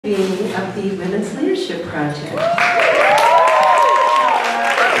Of the Women's Leadership Project. I'm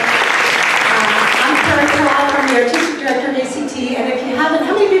the Artistic Director of A.C.T, and if you haven't,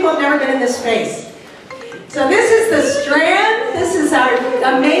 how many people have never been in this space? So this is the Strand. This is our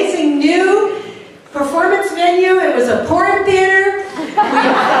amazing new performance venue. It was a porn theater.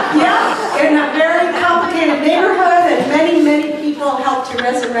 In a very complicated neighborhood, and many people helped to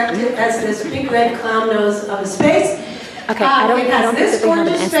resurrect it as this big red clown nose of a space. Okay, it has this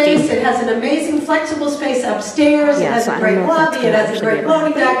gorgeous space, it has an amazing flexible space upstairs, it has a great lobby, it has a great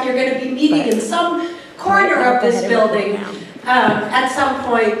loading dock. You're going to be meeting in some corner of this building at some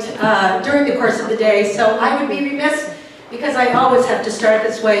point during the course of the day. So I would be remiss, because I always have to start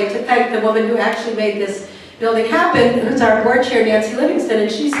this way, to thank the woman who actually made this building happen, who's our board chair, Nancy Livingston, and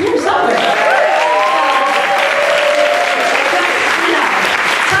she's here somewhere.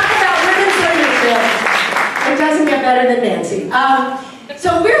 It doesn't get better than Nancy.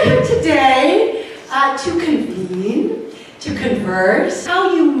 So we're here today to convene, to converse,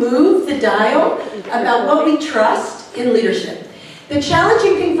 how you move the dial about what we trust in leadership. The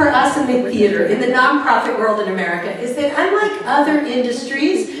challenging thing for us in the theater, in the nonprofit world in America, is that unlike other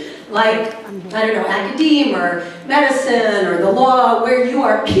industries, like, I don't know, academia or medicine or the law, where you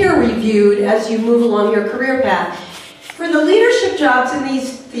are peer-reviewed as you move along your career path, for the leadership jobs in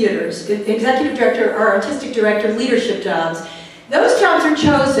these theaters, executive director or artistic director leadership jobs, those jobs are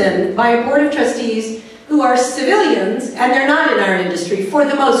chosen by a board of trustees who are civilians, and they're not in our industry for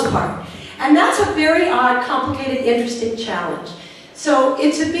the most part. And that's a very odd, complicated, interesting challenge. So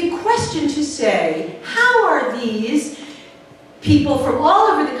it's a big question to say, how are these people from all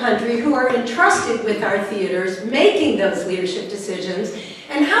over the country who are entrusted with our theaters making those leadership decisions,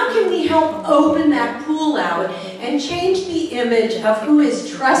 and how can we help open that pool out and change the image of who is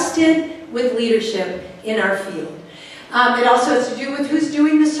trusted with leadership in our field? It also has to do with who's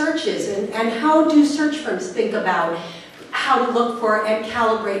doing the searches, and how do search firms think about how to look for and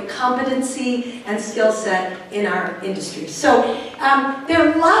calibrate competency and skill set in our industry. So there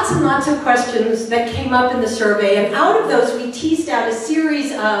are lots and lots of questions that came up in the survey, and out of those we teased out a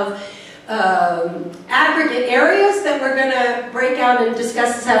series of aggregate areas that we're going to break out and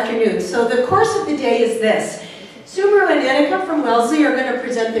discuss this afternoon. So the course of the day is this. Sumru and Annika from Wellesley are going to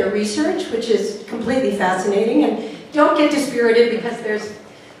present their research, which is completely fascinating, and don't get dispirited because there's,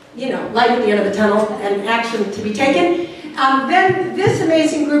 light at the end of the tunnel and action to be taken. Then this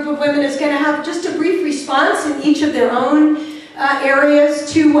amazing group of women is going to have just a brief response in each of their own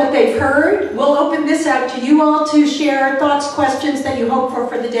areas to what they've heard. We'll open this out to you all to share thoughts, questions that you hope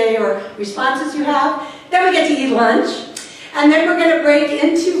for the day, or responses you have. Then we get to eat lunch. And then we're going to break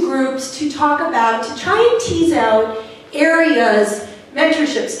into groups to talk about, to try and tease out areas,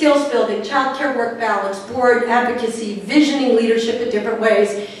 mentorship, skills building, childcare work balance, board advocacy, visioning leadership in different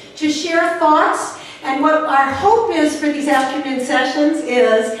ways, to share thoughts. And what our hope is for these afternoon sessions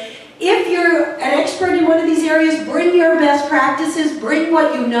is, if you're an expert in one of these areas, bring your best practices, bring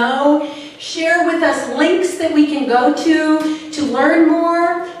what you know, share with us links that we can go to learn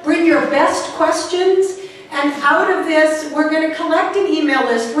more, bring your best questions, and out of this, we're going to collect an email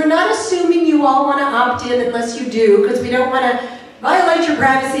list. We're not assuming you all want to opt in unless you do, because we don't want to violate your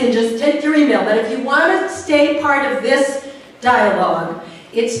privacy and just take your email. But if you want to stay part of this dialogue,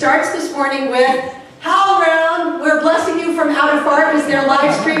 it starts this morning with HowlRound. We're blessing you from out of far because they're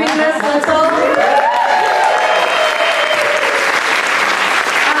live streaming this. Let's all do it.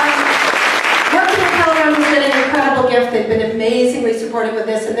 Working with HowlRound has been an incredible gift. They've been amazingly supportive of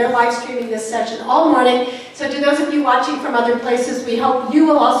this, and they're live streaming this session all morning. So to those of you watching from other places, we hope you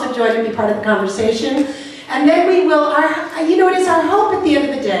will also join and be part of the conversation. And then we will, it is our hope at the end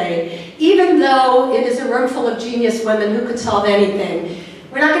of the day, even though it is a room full of genius women who could solve anything,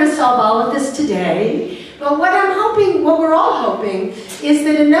 we're not going to solve all of this today, but what we're all hoping, is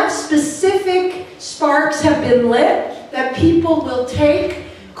that enough specific sparks have been lit that people will take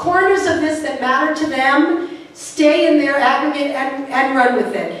corners of this that matter to them, stay in their aggregate, and run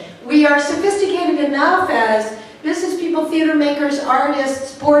with it. We are sophisticated enough as business people, theater makers,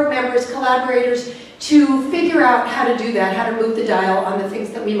 artists, board members, collaborators, to figure out how to do that, how to move the dial on the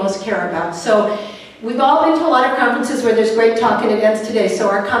things that we most care about. So we've all been to a lot of conferences where there's great talk and it ends today. So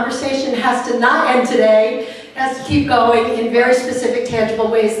our conversation has to not end today. It has to keep going in very specific,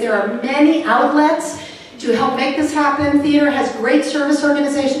 tangible ways. There are many outlets to help make this happen. Theater has great service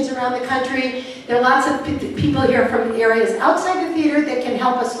organizations around the country. There are lots of people here from areas outside the theater that can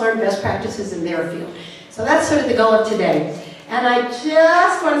help us learn best practices in their field. So that's sort of the goal of today. And I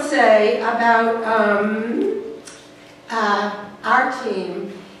just want to say about our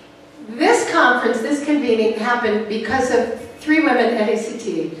team, this conference, this convening happened because of 3 women at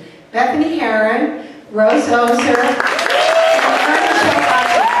A.C.T. Bethany Herron, Rose Ozer, and Michelle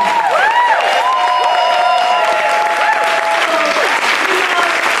Washington.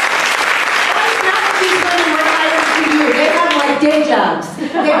 Day jobs.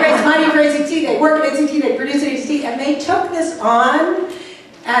 They raise money for A.C.T, they work at A.C.T, they produce at A.C.T, and they took this on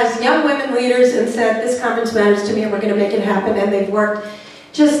as young women leaders and said, this conference matters to me and we're going to make it happen. And they've worked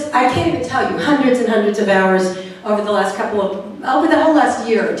just, I can't even tell you, hundreds and hundreds of hours over the last over the whole last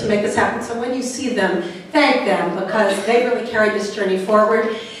year to make this happen. So when you see them, thank them, because they really carried this journey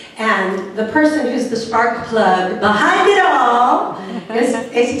forward. And the person who's the spark plug behind it all is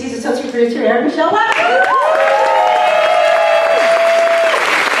A.C.T's associate producer, Michelle Washington.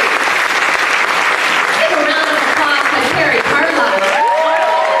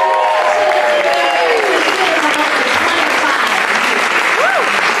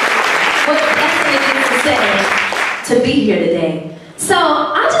 To be here today. So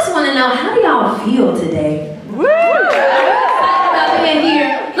I just want to know, how do y'all feel today? About being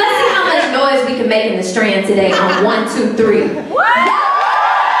here. Let's see how much noise we can make in the Strand today on 1, 2, 3. Thank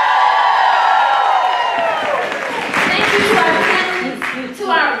you to our panelists, to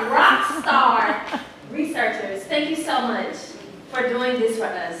our rock star researchers. Thank you so much for doing this for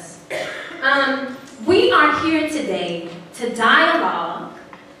us. We are here today to dialogue,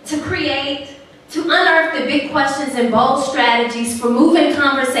 to create, to unearth the big questions and bold strategies for moving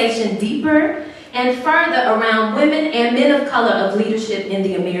conversation deeper and further around women and men of color of leadership in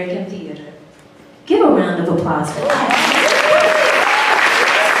the American theater. Give a round of applause for that.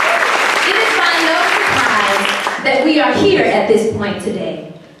 It is by no surprise that we are here at this point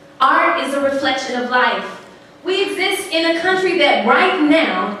today. Art is a reflection of life. We exist in a country that right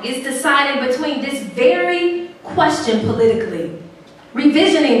now is deciding between this very question politically.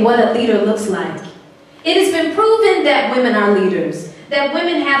 Revisioning what a leader looks like. It has been proven that women are leaders, that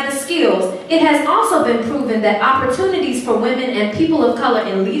women have the skills. It has also been proven that opportunities for women and people of color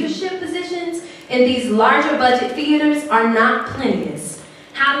in leadership positions in these larger budget theaters are not plenteous.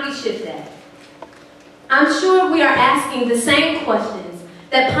 How do we shift that? I'm sure we are asking the same questions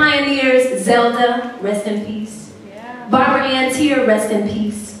that pioneers Zelda, rest in peace, Barbara Ann Teer, rest in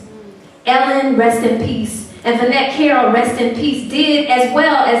peace, Ellen, rest in peace, and Vanette Carroll, rest in peace, did as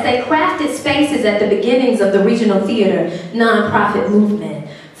well as they crafted spaces at the beginnings of the regional theater nonprofit movement.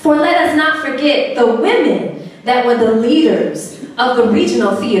 For let us not forget the women that were the leaders of the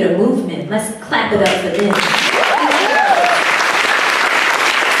regional theater movement. Let's clap it up for them.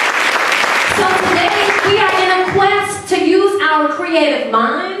 So today we are in a quest to use our creative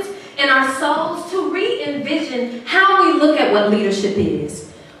minds and our souls to re-envision how we look at what leadership is.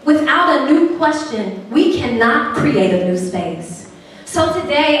 Without a new question, we cannot create a new space. So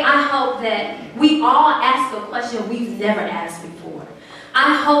today, I hope that we all ask a question we've never asked before.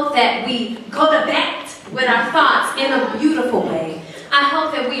 I hope that we go to bat with our thoughts in a beautiful way. I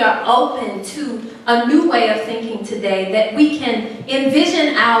hope that we are open to a new way of thinking today, that we can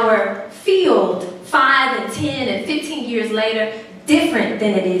envision our field 5 and 10 and 15 years later different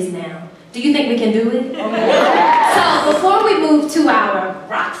than it is now. Do you think we can do it? So before we move to our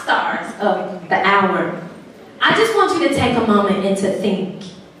rock stars of the hour, I just want you to take a moment and to think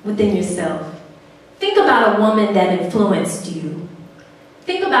within yourself. Think about a woman that influenced you.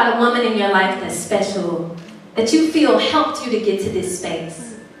 Think about a woman in your life that's special, that you feel helped you to get to this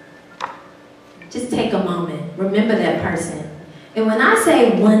space. Just take a moment. Remember that person. And when I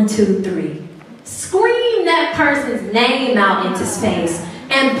say 1, 2, 3, scream that person's name out into space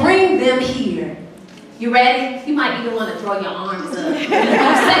and bring them here. You ready? You might even want to throw your arms up. Do something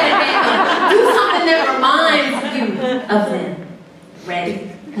that reminds you of them.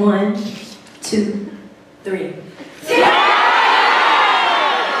 Ready? 1, 2, 3. Hey,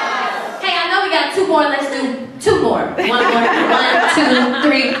 I know we got 2 more. Let's do 2 more. 1 more. 1, 2,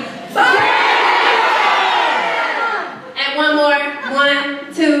 3. And 1 more.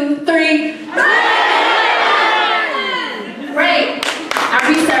 1, 2, 3. Great. Our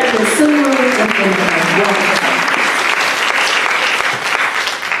researchers, Suru and welcome.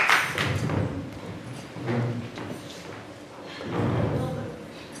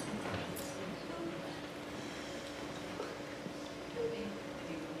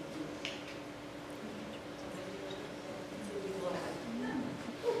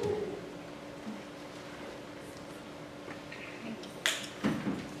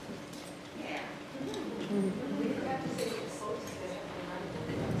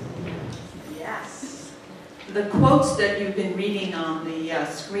 The quotes that you've been reading on the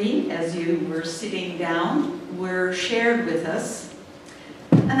screen as you were sitting down were shared with us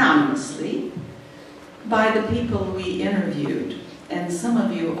anonymously by the people we interviewed, and some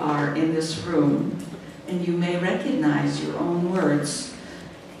of you are in this room, and you may recognize your own words.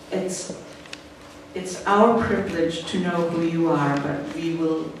 It's our privilege to know who you are, but we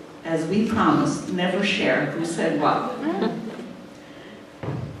will, as we promised, never share who said what.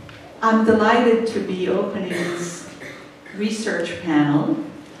 I'm delighted to be opening this research panel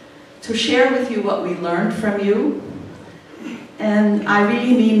to share with you what we learned from you. And I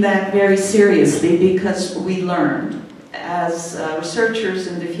really mean that very seriously, because we learned. As researchers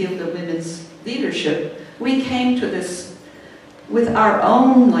in the field of women's leadership, we came to this with our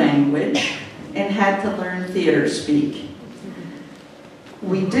own language and had to learn theater speak.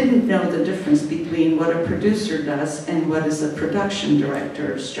 We didn't know the difference between what a producer does and what is a production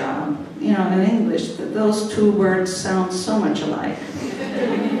director's job. You know, in English, those two words sound so much alike.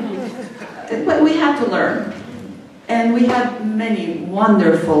 But we had to learn. And we had many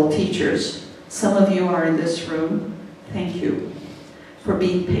wonderful teachers. Some of you are in this room. Thank you for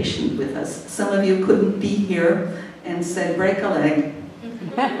being patient with us. Some of you couldn't be here and said, break a leg.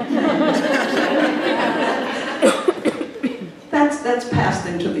 That's passed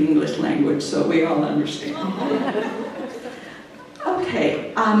into the English language, so we all understand.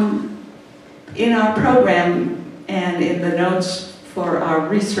 Okay, in our program and in the notes for our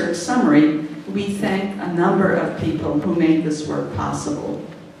research summary, we thank a number of people who made this work possible.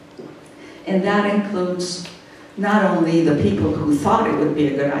 And that includes not only the people who thought it would be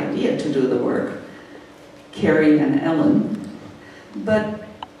a good idea to do the work, Carrie and Ellen, but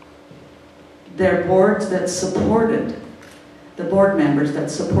their boards that supported, the board members that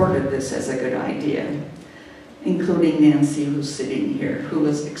supported this as a good idea, including Nancy, who's sitting here, who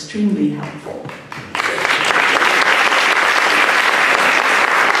was extremely helpful.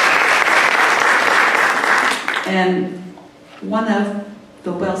 And one of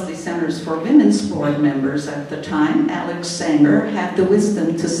the Wellesley Centers for Women's board members at the time, Alex Sanger, had the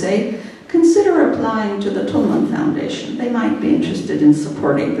wisdom to say, consider applying to the Tillman Foundation. They might be interested in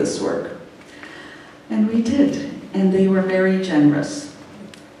supporting this work. And we did, and they were very generous,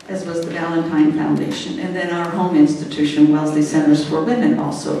 as was the Valentine Foundation. And then our home institution, Wellesley Centers for Women,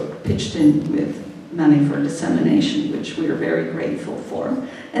 also pitched in with money for dissemination, which we are very grateful for.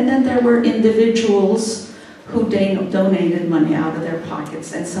 And then there were individuals who donated money out of their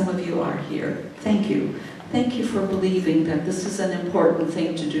pockets, and some of you are here. Thank you. Thank you for believing that this is an important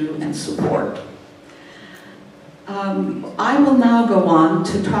thing to do and support. I will now go on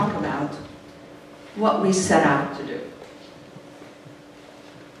to talk about what we set out to do.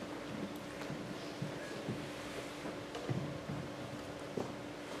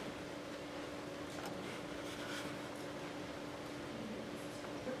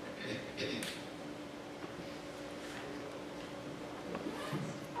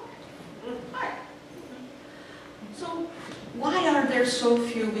 So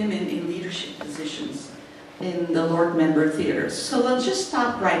few women in leadership positions in the LORT member theaters. So let's just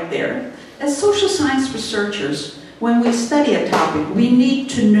stop right there. As social science researchers, when we study a topic, we need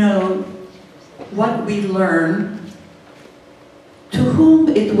to know what we learn, to whom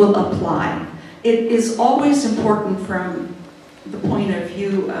it will apply. It is always important from the point of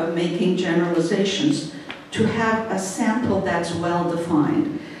view of making generalizations to have a sample that's well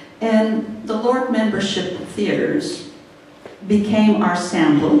defined. And the LORT membership theaters became our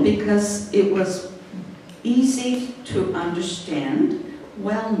sample because it was easy to understand,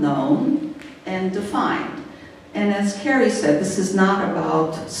 well known, and defined. And as Carrie said, this is not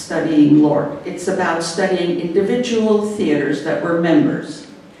about studying LORT. It's about studying individual theaters that were members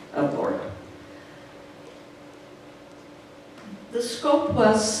of LORT. The scope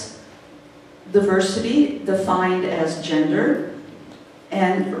was diversity, defined as gender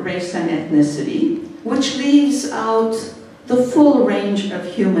and race and ethnicity, which leaves out the full range of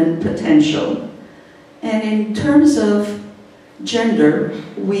human potential. And in terms of gender,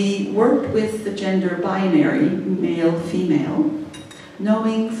 we worked with the gender binary, male-female,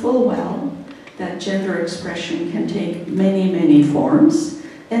 knowing full well that gender expression can take many, many forms,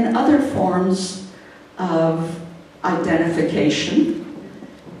 and other forms of identification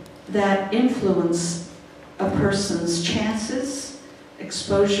that influence a person's chances,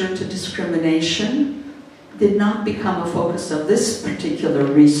 exposure to discrimination, did not become a focus of this particular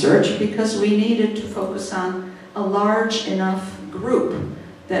research because we needed to focus on a large enough group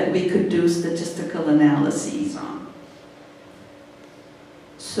that we could do statistical analyses on.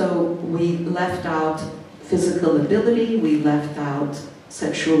 So we left out physical ability, we left out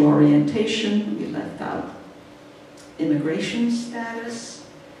sexual orientation, we left out immigration status,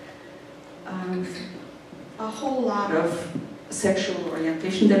 a whole lot of Sexual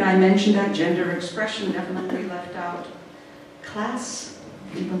orientation, did I mention that? Gender expression definitely left out. Class,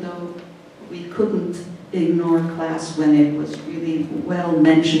 even though we couldn't ignore class when it was really well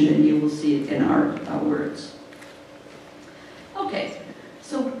mentioned, and you will see it in our words. Okay,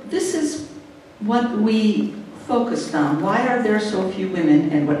 so this is what we focused on. Why are there so few women,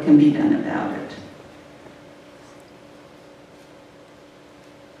 and what can be done about it?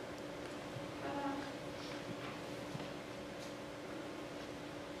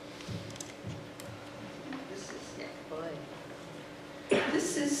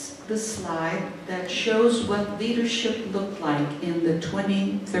 This is the slide that shows what leadership looked like in the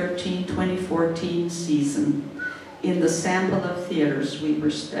 2013-2014 season in the sample of theaters we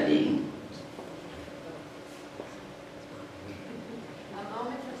were studying. A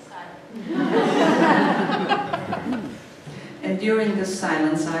moment of silence. And during this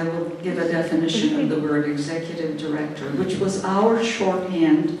silence, I will give a definition of the word executive director, which was our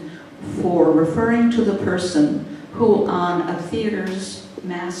shorthand for referring to the person who on a theater's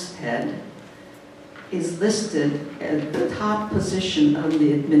masthead is listed at the top position of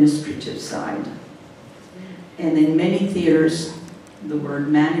the administrative side. And in many theaters, the word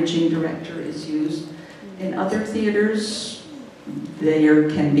managing director is used. In other theaters, there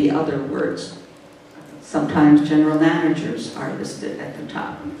can be other words. Sometimes general managers are listed at the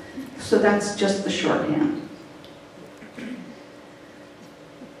top. So that's just the shorthand.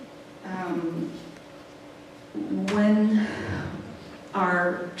 When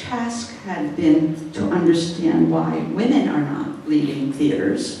our task had been to understand why women are not leading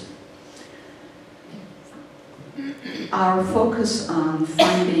theaters, our focus on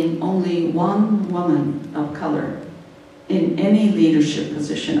finding only one woman of color in any leadership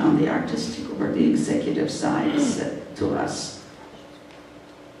position on the artistic or the executive side said to us,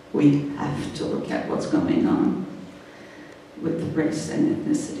 we have to look at what's going on with race and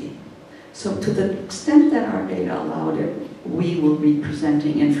ethnicity. So to the extent that our data allowed it, we will be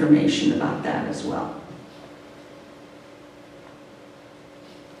presenting information about that as well.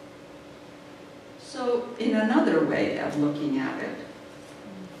 So in another way of looking at it,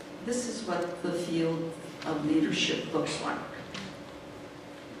 this is what the field of leadership looks like.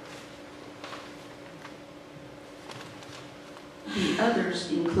 The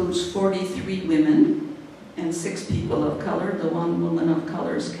others includes 43 women and 6 people of color. The one woman of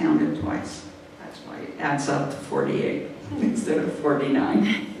color is counted twice. That's why it adds up to 48 instead of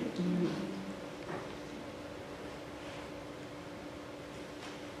 49.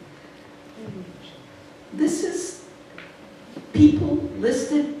 This is people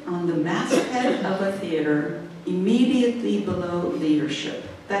listed on the masthead of a theater immediately below leadership.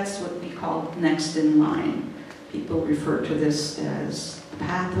 That's what we call next in line. People refer to this as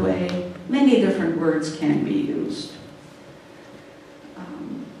pathway. Many different words can be used.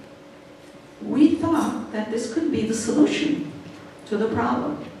 We thought that this could be the solution to the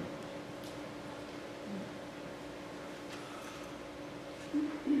problem.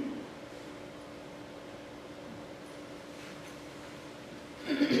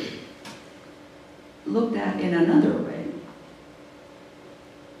 Looked at in another way.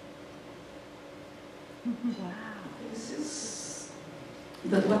 Wow. This is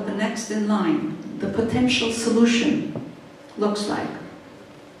what the next in line, the potential solution looks like.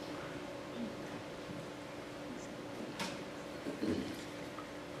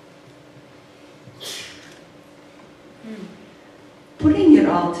 Putting it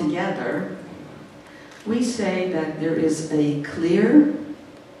all together, we say that there is a clear,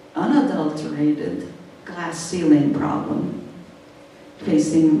 unadulterated glass ceiling problem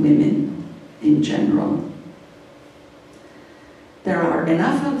facing women in general. There are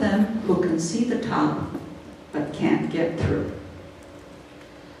enough of them who can see the top but can't get through.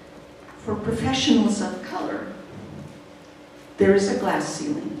 For professionals of color, there is a glass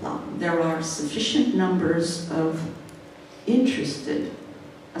ceiling problem. There are sufficient numbers of interested,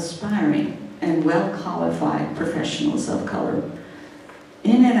 aspiring, and well-qualified professionals of color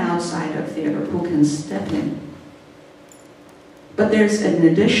in and outside of theater who can step in. But there's an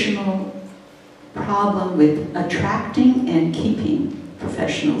additional problem with attracting and keeping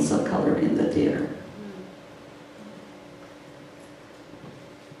professionals of color in the theater.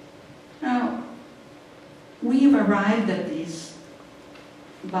 Now, we've arrived at these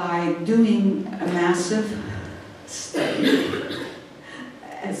by doing a massive study.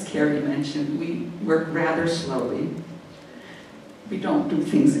 As Carrie mentioned, we work rather slowly. We don't do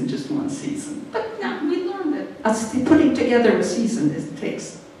things in just one season. But now we learned that putting together a season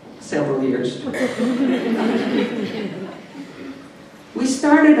takes several years. We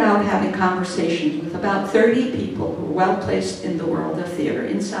started out having conversations with about 30 people who were well placed in the world of theater,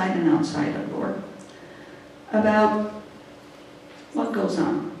 inside and outside of LORT, about what goes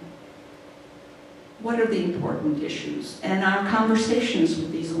on. What are the important issues? And our conversations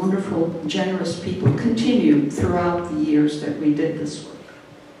with these wonderful, generous people continued throughout the years that we did this work.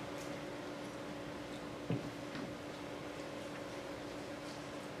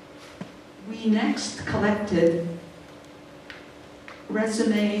 We next collected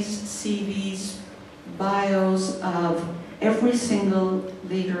resumes, CVs, bios of every single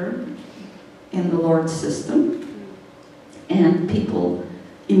leader in the LORT system and people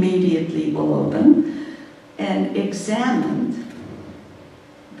immediately below them, and examined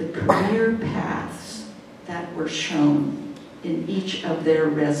the career paths that were shown in each of their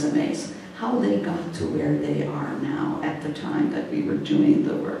resumes, how they got to where they are now at the time that we were doing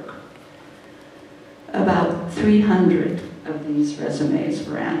the work. About 300 of these resumes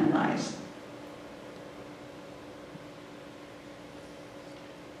were analyzed.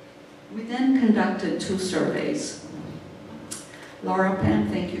 We then conducted 2 surveys. Laura Penn,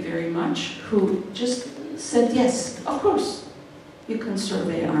 thank you very much, who just said, yes, of course, you can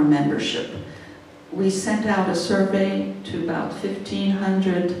survey our membership. We sent out a survey to about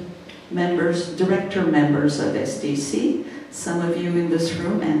 1,500 members, director members of SDC. Some of you in this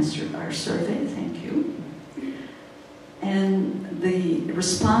room answered our survey, thank you. And the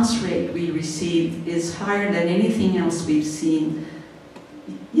response rate we received is higher than anything else we've seen.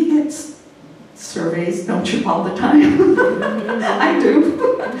 You get surveys, don't you, all the time? I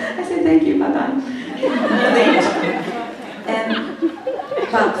do. I say thank you, bye-bye. And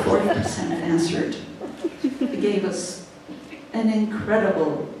about 40% answered. It gave us an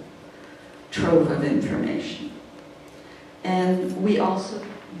incredible trove of information. And we also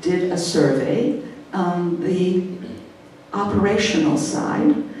did a survey on the operational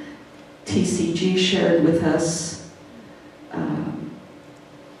side. TCG shared with us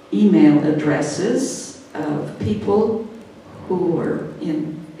email addresses of people who were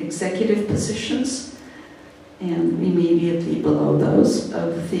in executive positions and immediately below those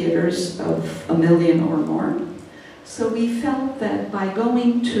of theaters of 1 million or more. So we felt that by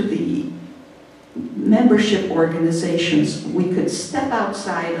going to the membership organizations, we could step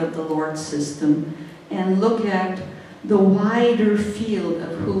outside of the LORT system and look at the wider field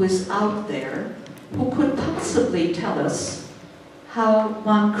of who is out there, who could possibly tell us how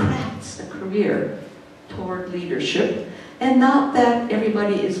one crafts a career toward leadership. And not that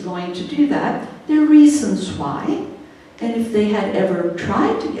everybody is going to do that. There are reasons why. And if they had ever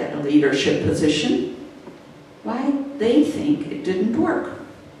tried to get a leadership position, why they think it didn't work.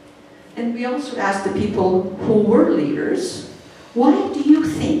 And we also asked the people who were leaders, why do you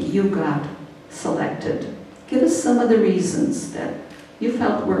think you got selected? Give us some of the reasons that you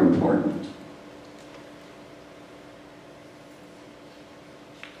felt were important.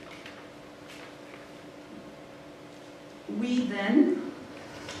 We then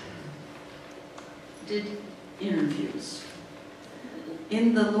did interviews.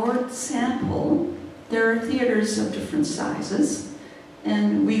 In the LORT sample, there are theaters of different sizes,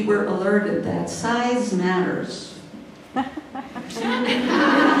 and we were alerted that size matters. In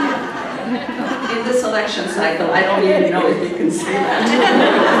this election cycle, I don't even know if you can say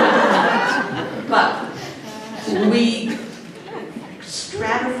that. But we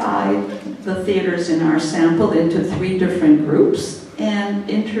stratified the theaters in our sample into 3 different groups and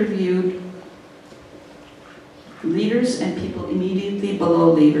interviewed leaders and people immediately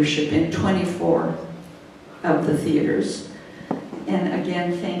below leadership in 24 of the theaters. And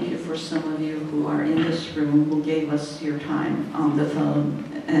again, thank you for some of you who are in this room who gave us your time on the phone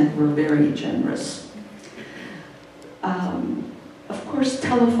and were very generous. Of course,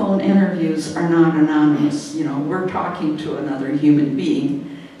 telephone interviews are not anonymous. You know, we're talking to another human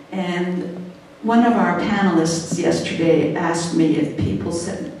being. And one of our panelists yesterday asked me if people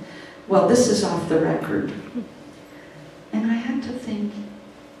said, well, this is off the record. And I had to think,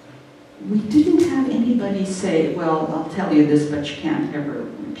 we didn't have anybody say, well, I'll tell you this, but you can't ever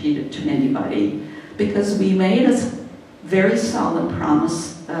repeat it to anybody, because we made a very solemn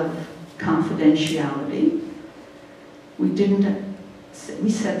promise of confidentiality. We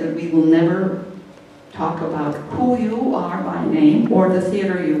said that we will never talk about who you are by name or the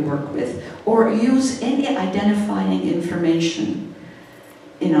theater you work with, or use any identifying information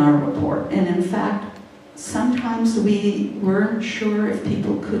in our report. And in fact, sometimes we weren't sure if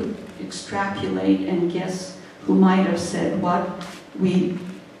people could extrapolate and guess who might have said what. We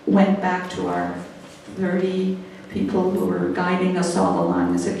went back to our 30 people who were guiding us all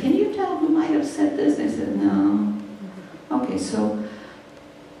along and said, can you tell who might have said this? They said, no. Okay, so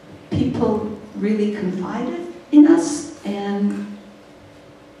people really confided in us, and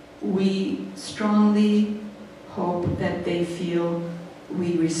we strongly hope that they feel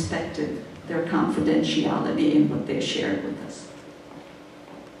we respected their confidentiality in what they shared with us.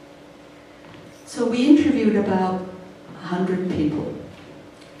 So we interviewed about 100 people.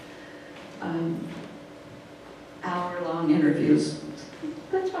 Hour-long interviews.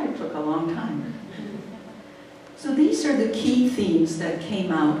 That's why it took a long time. So these are the key themes that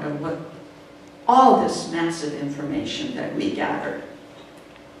came out of all this massive information that we gathered.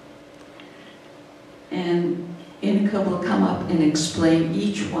 And Inika will come up and explain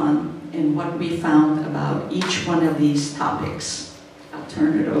each one and what we found about each one of these topics. I'll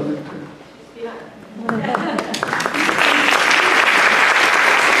turn it over to her.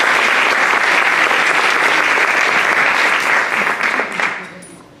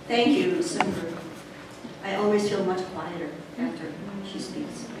 Thank you, Summer. I always feel much quieter after she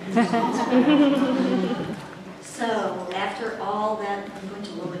speaks. So, after all that, I'm going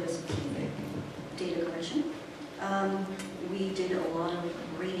to lower this data collection. We did a lot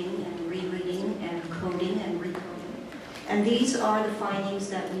of reading and rereading and coding and recoding. And these are the findings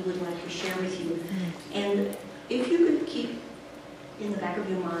that we would like to share with you. And if you could keep in the back of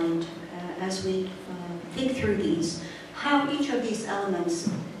your mind, as we think through these, how each of these elements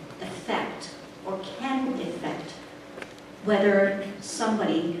affect or can affect whether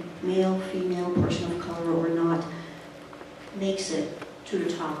somebody, male, female, person of color or not, makes it to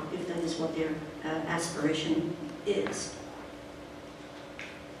the top, if that is what their aspiration is.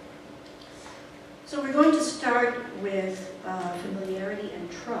 So we're going to start with familiarity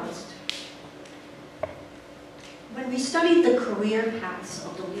and trust. When we studied the career paths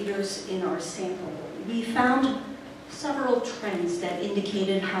of the leaders in our sample, we found several trends that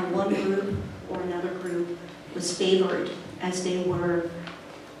indicated how one group or another group was favored as they were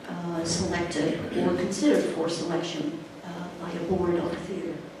selected or considered for selection by a board of a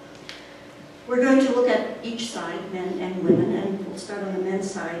theater. We're going to look at each side, men and women, and we'll start on the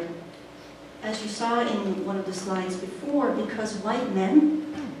men's side. As you saw in one of the slides before, because white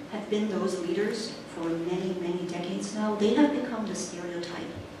men have been those leaders for many, many decades now, they have become the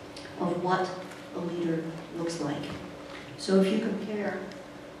stereotype of what a leader looks like. So if you compare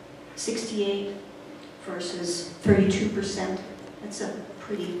 68 versus 32%, that's a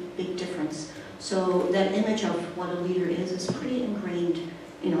pretty big difference. So that image of what a leader is pretty ingrained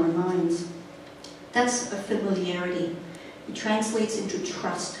in our minds. That's a familiarity. It translates into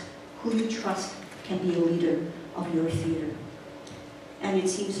trust. Who you trust can be a leader of your theater. And it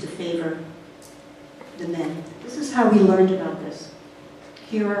seems to favor the men. This is how we learned about this.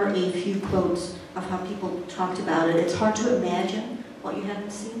 Here are a few quotes of how people talked about it. It's hard to imagine what you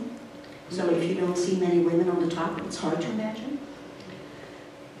haven't seen. So if you don't see many women on the top, it's hard to imagine.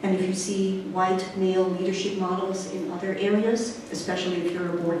 And if you see white male leadership models in other areas, especially if you're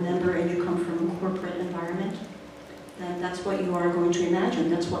a board member and you come from a corporate environment, then that's what you are going to imagine.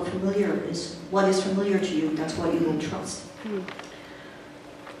 That's what familiar is. What is familiar to you, that's what you will trust.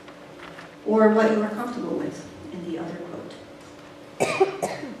 Or what you are comfortable with in the other quote.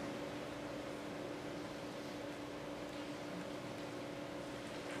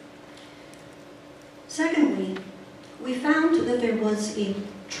 Secondly, we found that there was a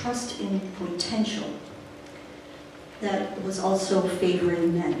trust in potential that was also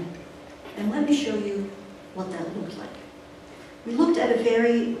favoring men. And let me show you what that looked like. We looked at a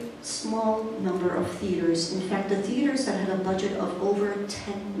very small number of theaters. In fact, the theaters that had a budget of over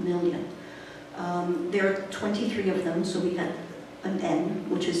 10 million. There are 23 of them, so we had an N,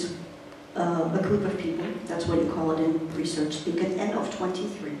 which is a group of people. That's what you call it in research speak, an N of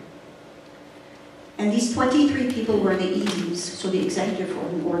 23. And these 23 people were the EDs, so the executive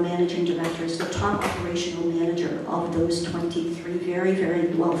or managing directors, the top operational manager of those 23 very, very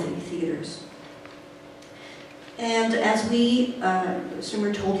wealthy theaters. And as we,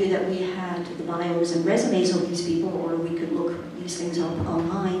 Sumer told you that we had the bios and resumes of these people, or we could look these things up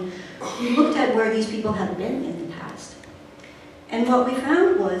online, we looked at where these people had been in the past. And what we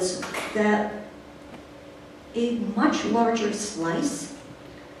found was that a much larger slice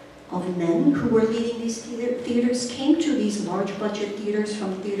of men who were leading these theaters came to these large budget theaters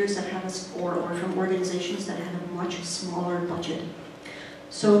from theaters that had or from organizations that had a much smaller budget.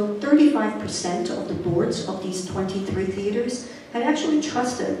 So 35% of the boards of these 23 theaters had actually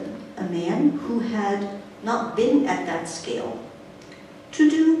trusted a man who had not been at that scale to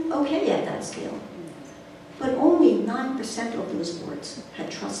do okay at that scale. But only 9% of those boards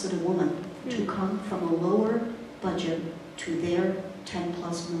had trusted a woman to come from a lower budget to their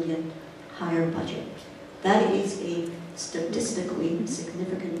 10+ million higher budget. That is a statistically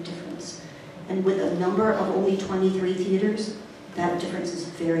significant difference. And with a number of only 23 theaters, that difference is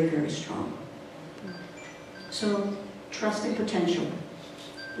very, very strong. So, trust and potential.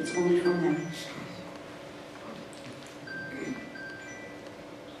 It's only from them.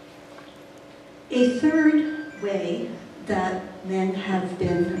 A third way that men have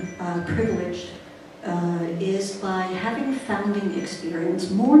been privileged is by having founding experience.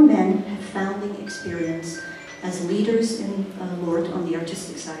 More men have founding experience as leaders in LORT on the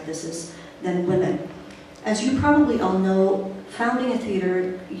artistic side, this is, than women. As you probably all know, founding a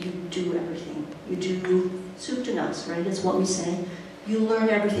theater, you do everything. You do soup to nuts, right? That's what we say. You learn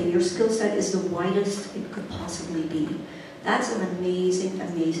everything. Your skill set is the widest it could possibly be. That's an amazing,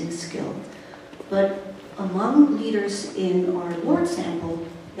 amazing skill. But among leaders in our LORT sample,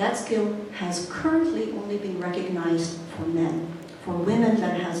 that skill has currently only been recognized for men. For women,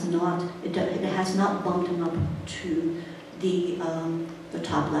 that has not, it has not bumped them up to the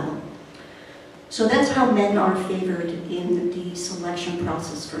top level. So that's how men are favored in the selection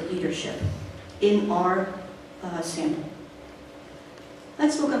process for leadership in our sample.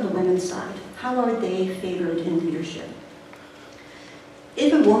 Let's look on the women's side. How are they favored in leadership?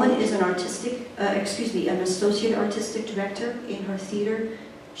 If a woman is an associate artistic director in her theater,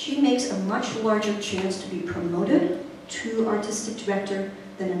 she makes a much larger chance to be promoted to artistic director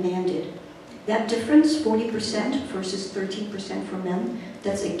than a man did. That difference, 40% versus 13% for men,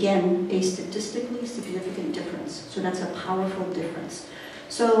 that's again a statistically significant difference. So that's a powerful difference.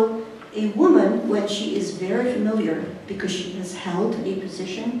 So a woman, when she is very familiar because she has held a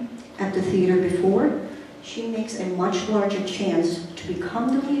position at the theater before, she makes a much larger chance to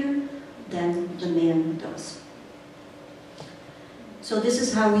become the leader than the man does. So this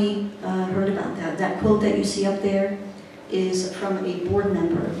is how we heard about that. That quote that you see up there is from a board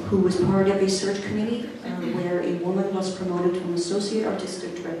member who was part of a search committee where a woman was promoted from associate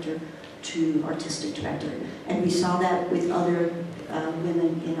artistic director to artistic director. And we saw that with other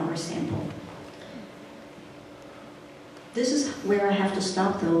women in our sample. This is where I have to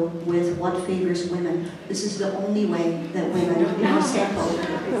stop, though, with what favors women. This is the only way that women in our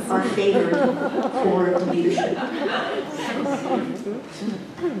sample are favored for leadership.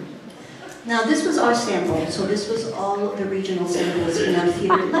 Now, this was our sample, so this was all of the regional samples in our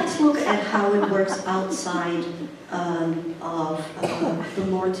theater. Let's look at how it works outside of the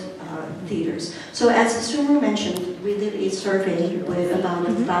LORT theaters. So as Sumru mentioned, we did a survey with about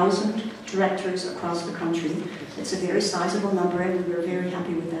 1,000 directors across the country. It's a very sizable number, and we were very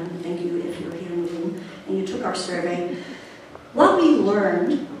happy with that. Thank you if you're here in the room and you took our survey. What we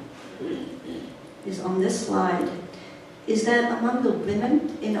learned is on this slide, is that among the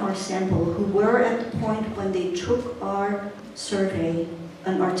women in our sample who were at the point when they took our survey,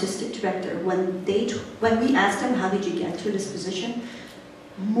 an artistic director, when we asked them, how did you get to this position,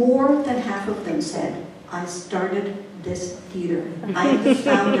 more than half of them said, I started this theater. I am the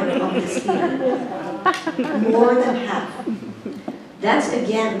founder of this theater. More than half. That's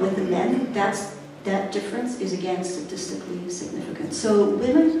again, with the men, that difference is again statistically significant. So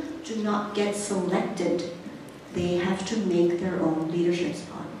women do not get selected. They have to make their own leadership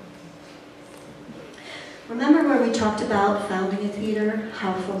spot. Remember where we talked about founding a theater,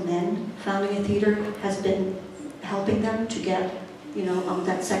 how for men, founding a theater has been helping them to get, on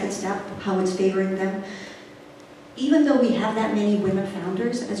that second step, how it's favoring them. Even though we have that many women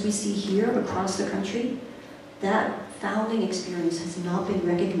founders, as we see here across the country, that founding experience has not been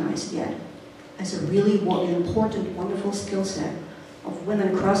recognized yet as a really important, wonderful skill set of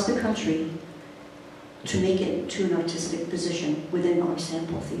women across the country to make it to an artistic position within our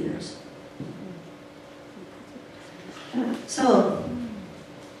sample theaters. So,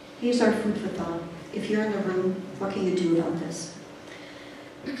 here's our food for thought. If you're in the room, what can you do about this?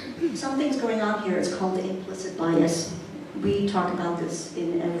 Something's going on here. It's called the implicit bias. We talk about this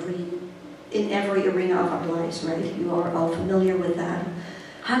in every arena of our lives, right? You are all familiar with that.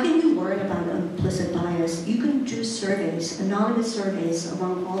 How can you learn about implicit bias? You can do surveys, anonymous surveys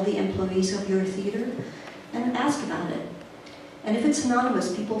among all the employees of your theater and ask about it. And if it's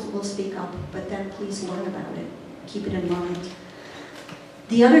anonymous, people will speak up, but then please learn about it. Keep it in mind.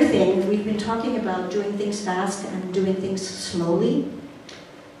 The other thing, we've been talking about doing things fast and doing things slowly.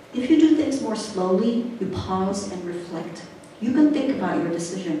 If you do things more slowly, you pause and reflect. You can think about your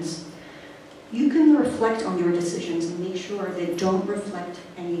decisions. You can reflect on your decisions and make sure they don't reflect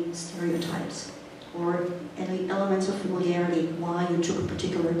any stereotypes or any elements of familiarity why you took a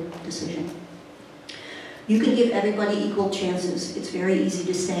particular decision. You can give everybody equal chances. It's very easy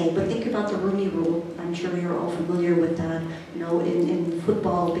to say, but think about the Rooney Rule. I'm sure you're all familiar with that. You know, in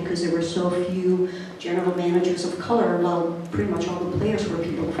football, because there were so few general managers of color, well, pretty much all the players were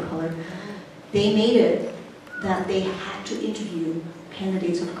people of color, they made it that they had to interview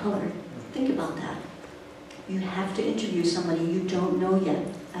candidates of color. Think about that. You have to interview somebody you don't know yet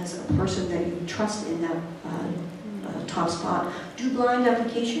as a person that you trust in that top spot. Do blind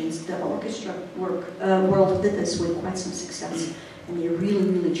applications. The orchestra world did this with quite some success, and they really,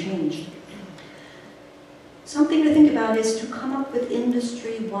 really changed. Something to think about is to come up with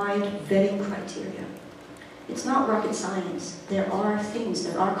industry-wide vetting criteria. It's not rocket science. There are things,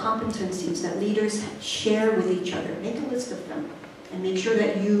 there are competencies that leaders share with each other. Make a list of them, and make sure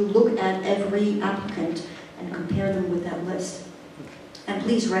that you look at every applicant and compare them with that list. And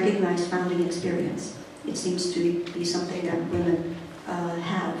please recognize founding experience. It seems to be something that women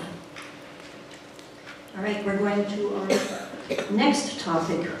have. All right, we're going to our next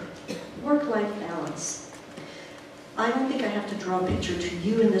topic, work-life balance. I don't think I have to draw a picture to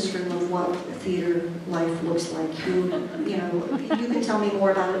you in this room of what theater life looks like. You know, you can tell me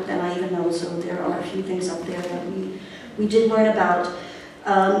more about it than I even know, so there are a few things up there that we did learn about.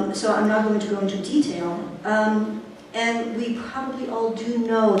 So I'm not going to go into detail. And we probably all do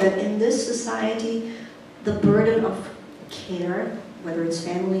know that in this society, the burden of care, whether it's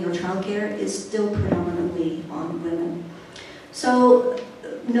family or childcare, is still predominantly on women. So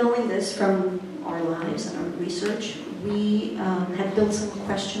knowing this from our lives and our research, we have built some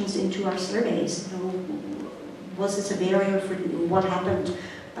questions into our surveys. You know, was this a barrier for you? What happened?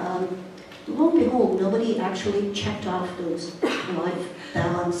 Lo and behold, nobody actually checked off those life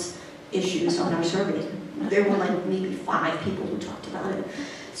balance issues on our survey. There were like maybe 5 people who talked about it.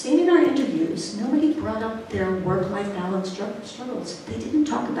 Same in our interviews. Nobody brought up their work-life balance struggles. They didn't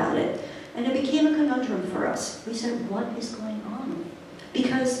talk about it. And it became a conundrum for us. We said, what is going on?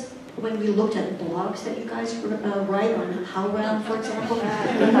 Because when we looked at blogs that you guys write on HowlRound, for example,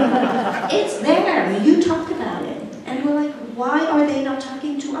 it's there. You talk about it. And we're like, why are they not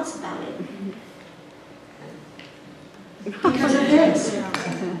talking to us about it? Because of this.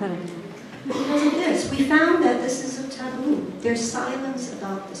 Because of this. We found that this is a taboo. There's silence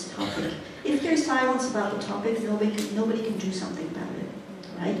about this topic. If there's silence about the topic, nobody can do something about it,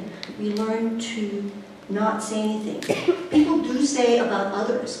 right? We learn to not say anything. People do say about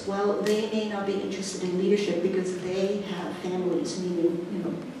others, well, they may not be interested in leadership because they have families, meaning, you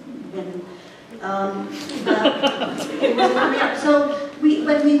know, women. So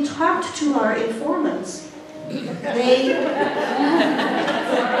when we talked to our informants,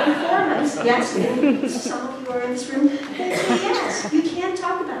 yes, and some of you are in this room, they say yes, you can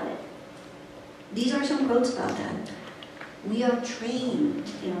talk about it. These are some quotes about that. We are trained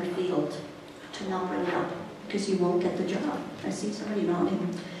in our field to not bring it up because you won't get the job. I see somebody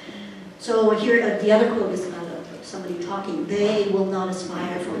nodding. So here, the other quote is about somebody talking. They will not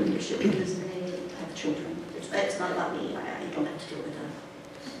aspire for leadership because they have children. It's not about me. I don't have to deal with that.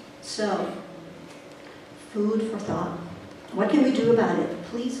 So, food for thought. What can we do about it?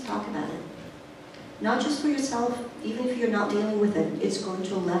 Please talk about it. Not just for yourself, even if you're not dealing with it, it's going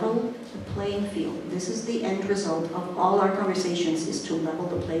to level the playing field. This is the end result of all our conversations, is to level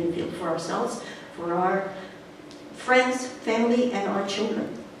the playing field for ourselves, for our friends, family, and our children,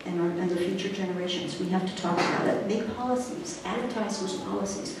 and the future generations. We have to talk about it. Make policies, advertise those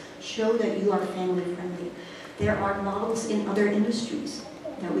policies, show that you are family friendly. There are models in other industries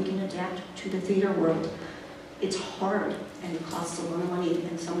that we can adapt to the theater world. It's hard and it costs a lot of money,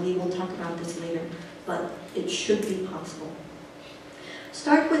 and somebody will talk about this later, but it should be possible.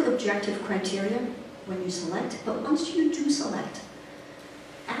 Start with objective criteria when you select, but once you do select,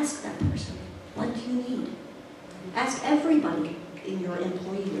 ask that person, what do you need? Ask everybody in your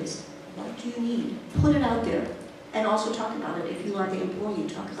employee list, what do you need? Put it out there, and also talk about it. If you are the employee,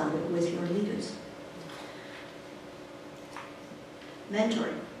 talk about it with your leaders.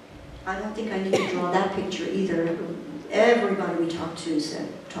 Mentoring. I don't think I need to draw that picture either. Everybody we talked to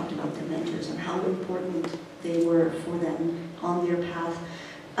talked about their mentors and how important they were for them on their path.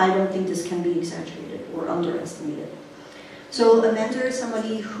 I don't think this can be exaggerated or underestimated. So a mentor is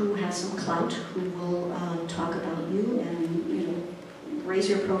somebody who has some clout, who will talk about you and raise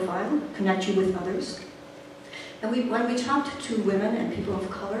your profile, connect you with others. And when we talked to women and people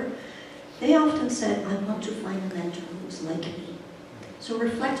of color, they often said, I want to find a mentor who's like me. So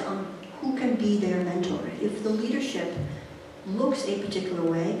reflect on who can be their mentor. If the leadership looks a particular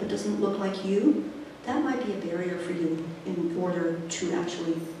way but doesn't look like you, that might be a barrier for you in order to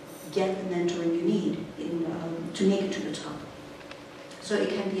actually get the mentoring you need to make it to the top. So it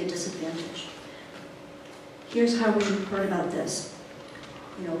can be a disadvantage. Here's how we heard about this.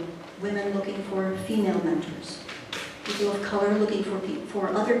 You know, women looking for female mentors. People of color looking for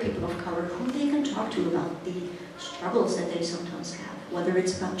other people of color who they can talk to about the struggles that they sometimes have, whether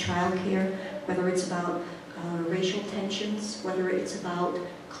it's about childcare, whether it's about racial tensions, whether it's about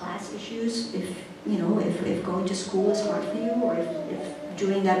class issues, if going to school is hard for you, or if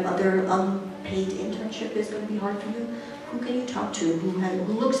doing that other unpaid internship is going to be hard for you, who can you talk to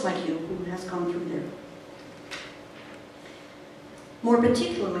who looks like you, who has gone through there? More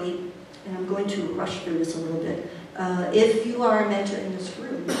particularly, and I'm going to rush through this a little bit, if you are a mentor in this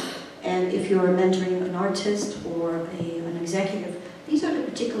room, and if you're mentoring an artist or an executive, these are the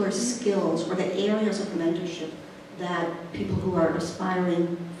particular skills or the areas of mentorship that people who are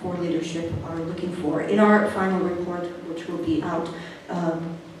aspiring for leadership are looking for. In our final report, which will be out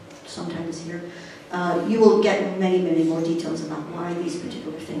sometime this year, you will get many, many more details about why these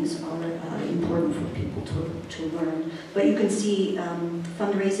particular things are important for people to learn. But you can see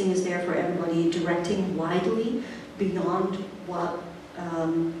fundraising is there for everybody, directing widely beyond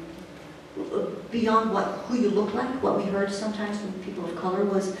who you look like. What we heard sometimes from people of color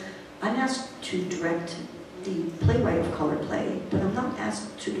was, I'm asked to direct the playwright of color play, but I'm not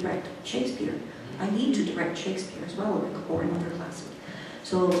asked to direct Shakespeare. I need to direct Shakespeare as well, or another classic.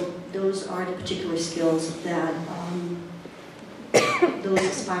 So those are the particular skills that those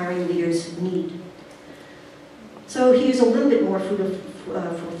aspiring leaders need. So here's a little bit more food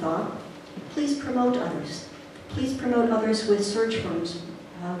for thought. Please promote others. Please promote others with search firms,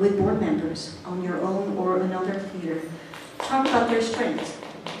 with board members, on your own or another theater. Talk about their strengths.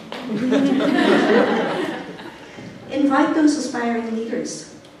 Invite those aspiring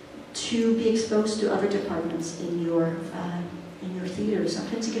leaders to be exposed to other departments in your theater.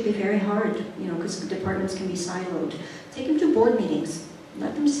 Sometimes it can be very hard, because the departments can be siloed. Take them to board meetings.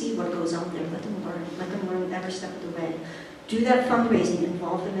 Let them see what goes on there. Let them learn. Let them learn every step of the way. Do that fundraising.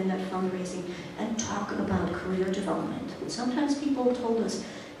 Involve them in that fundraising, and talk about career development. Sometimes people told us,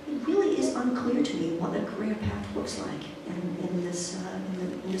 it really is unclear to me what a career path looks like in this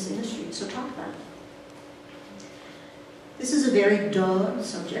industry. So talk about it. This is a very dull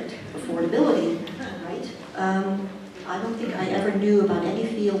subject, affordability, right? I don't think I ever knew about any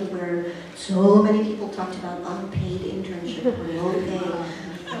field where so many people talked about unpaid internship or low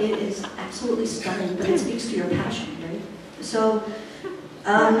pay. It is absolutely stunning, but it speaks to your passion, right? So,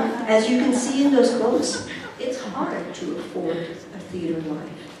 as you can see in those quotes, it's hard to afford a theater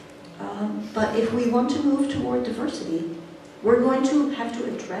life. But if we want to move toward diversity, we're going to have to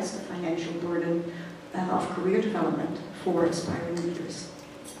address the financial burden of career development for aspiring leaders.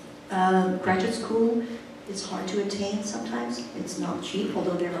 Graduate school is hard to attain sometimes. It's not cheap,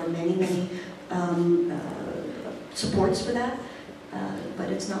 although there are many, many supports for that, but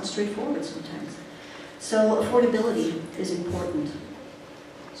it's not straightforward sometimes. So affordability is important.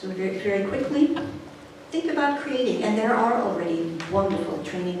 So very, very quickly, think about creating, and there are already wonderful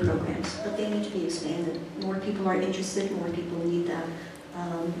training programs, but they need to be expanded. More people are interested, more people need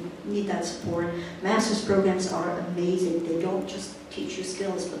that support. Master's programs are amazing. They don't just teach you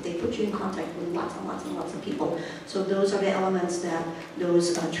skills, but they put you in contact with lots and lots and lots of people. So those are the elements that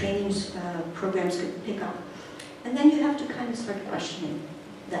those trainings programs could pick up. And then you have to kind of start questioning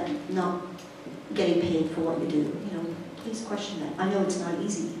that, not getting paid for what you do. Please question that. I know it's not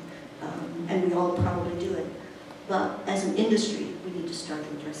easy, and we all probably do it, but as an industry, we need to start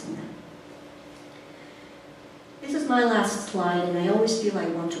addressing that. This is my last slide, and I always feel I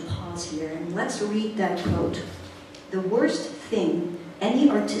want to pause here, and let's read that quote. The worst thing any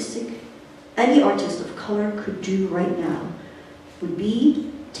artist of color could do right now would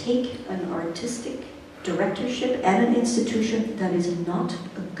be take an artistic directorship at an institution that is not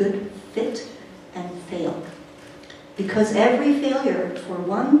a good fit and fail. Because every failure, for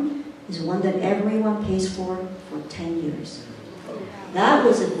one, is one that everyone pays for 10 years. That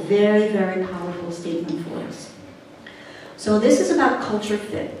was a very, very powerful statement for us. So this is about culture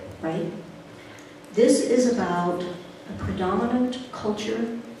fit, right? This is about a predominant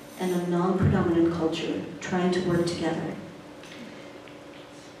culture and a non-predominant culture trying to work together.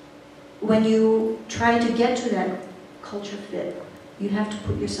 When you try to get to that culture fit, you have to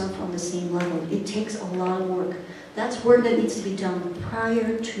put yourself on the same level. It takes a lot of work. That's work that needs to be done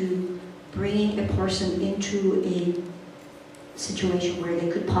prior to bringing a person into a situation where they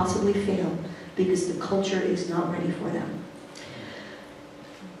could possibly fail because the culture is not ready for them.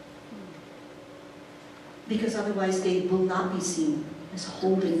 Because otherwise they will not be seen as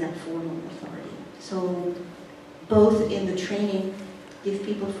holding that formal authority. So both in the training, give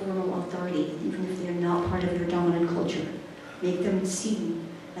people formal authority, even if they're not part of your dominant culture. Make them see,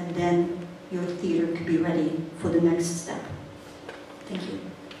 and then your theater could be ready for the next step. Thank you.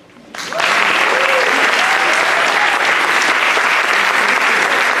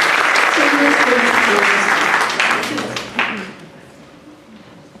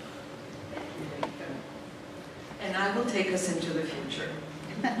 And I will take us into the future.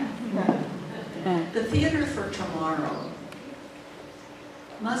 The theater for tomorrow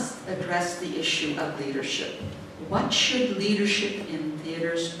must address the issue of leadership. What should leadership in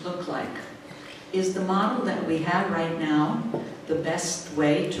theaters look like? Is the model that we have right now the best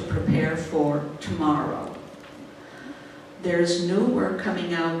way to prepare for tomorrow? There's new work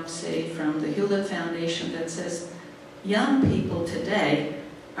coming out, say, from the Hewlett Foundation that says young people today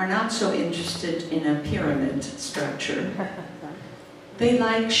are not so interested in a pyramid structure. They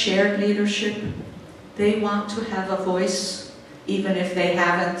like shared leadership. They want to have a voice, even if they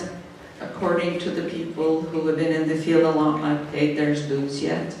haven't, according to the people who have been in the field a long time, paid their dues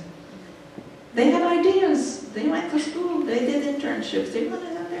yet. They have ideas. They went to school. They did internships. They want to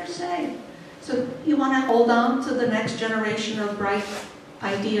have their say. So you want to hold on to the next generation of bright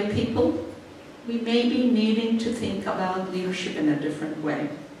idea people? We may be needing to think about leadership in a different way.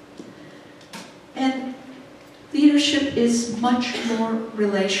 And leadership is much more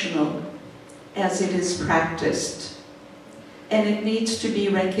relational as it is practiced. And it needs to be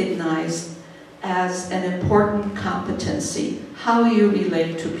recognized as an important competency, how you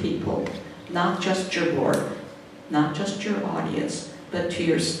relate to people, not just your board, not just your audience, but to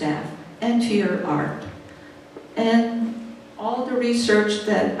your staff and to your art. And all the research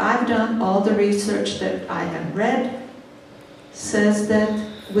that I've done, all the research that I have read, says that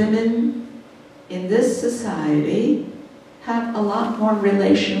women in this society have a lot more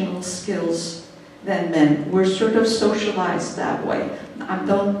relational skills than men. We're sort of socialized that way. I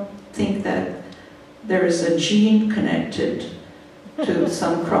don't think that there is a gene connected to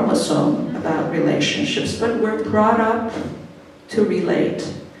some chromosome about relationships, but we're brought up to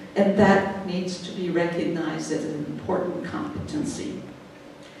relate, and that needs to be recognized as an important competency.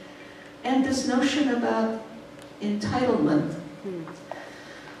 And this notion about entitlement.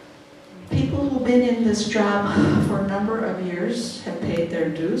 People who've been in this job for a number of years have paid their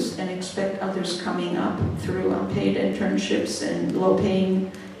dues and expect others coming up through unpaid internships and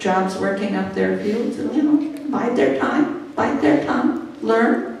low-paying jobs working up their fields, and, you know, bide their time,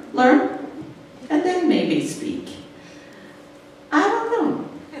 learn, and then maybe speak. I don't know.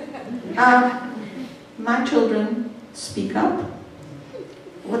 My children speak up.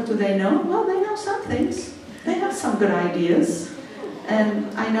 What do they know? Well, they know some things. They have some good ideas.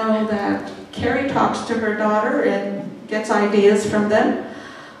 And I know that Carrie talks to her daughter and gets ideas from them.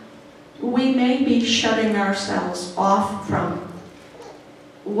 We may be shutting ourselves off from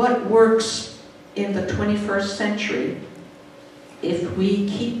what works in the 21st century if we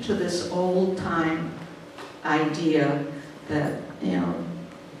keep to this old-time idea that, you know,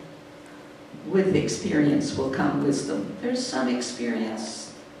 with experience will come wisdom. There's some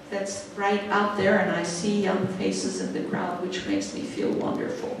experience that's right out there, and I see young faces in the crowd, which makes me feel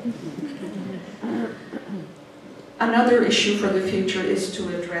wonderful. Another issue for the future is to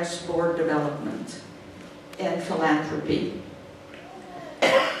address board development and philanthropy.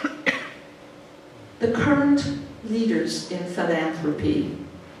 The current leaders in philanthropy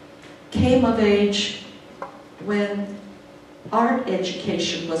came of age when art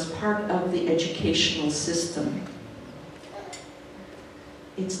education was part of the educational system.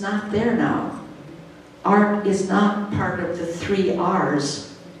 It's not there now. Art is not part of the 3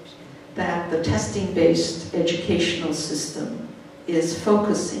 R's that the testing-based educational system is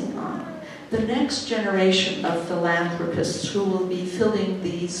focusing on. The next generation of philanthropists who will be filling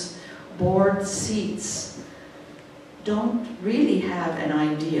these board seats don't really have an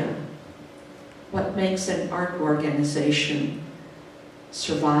idea what makes an art organization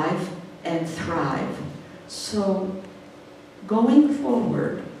survive and thrive. So going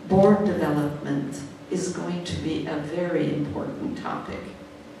forward, board development is going to be a very important topic.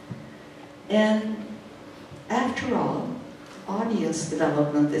 And after all, audience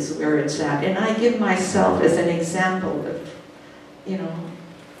development is where it's at. And I give myself as an example of, you know,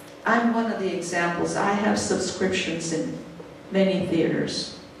 I'm one of the examples. I have subscriptions in many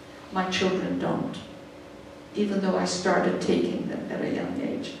theaters. My children don't, even though I started taking them at a young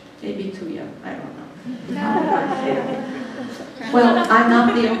age. Maybe too young, I don't know. Well, I'm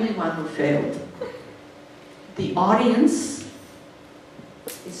not the only one who failed. The audience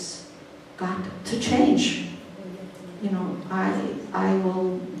is got to change. You know, I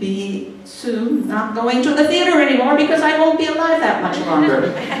will be soon not going to the theater anymore because I won't be alive that much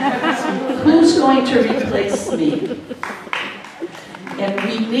longer. Who's going to replace me? And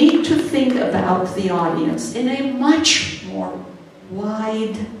we need to think about the audience in a much more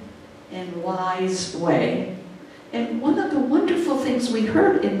wide and wise way. And one of the wonderful things we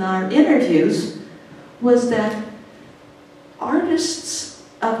heard in our interviews was that artists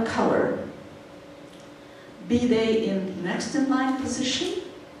of color, be they in next in line position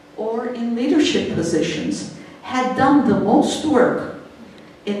or in leadership positions, had done the most work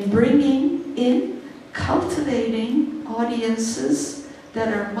in bringing in, cultivating audiences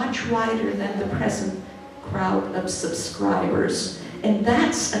that are much wider than the present crowd of subscribers. And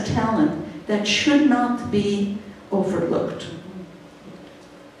that's a talent that should not be overlooked.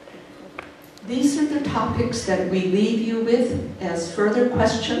 These are the topics that we leave you with as further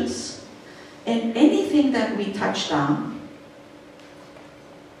questions, and anything that we touched on,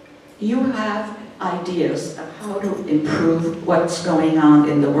 you have ideas of how to improve what's going on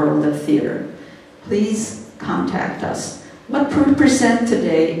in the world of theater. Please contact us. What we present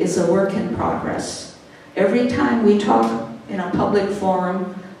today is a work in progress. Every time we talk in a public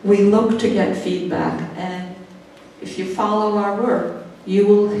forum, we look to get feedback, and if you follow our work, you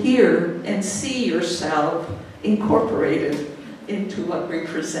will hear and see yourself incorporated into what we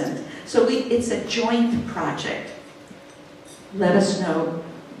present. So it's a joint project. Let us know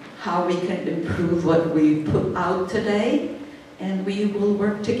how we can improve what we put out today, and we will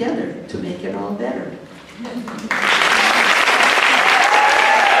work together to make it all better.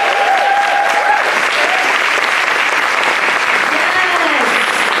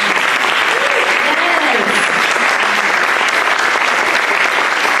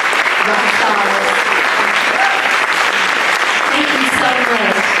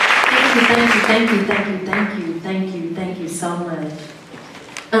 Thank you so much.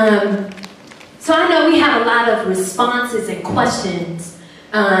 So I know we have a lot of responses and questions.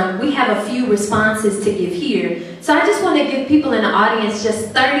 We have a few responses to give here. So I just want to give people in the audience just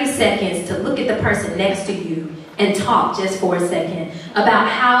 30 seconds to look at the person next to you and talk just for a second about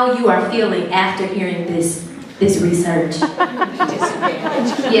how you are feeling after hearing this research.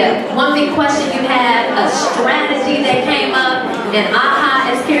 Yeah, one big question you had, a strategy that came up, an aha,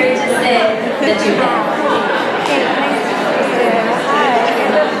 as Carrie just said, that you had.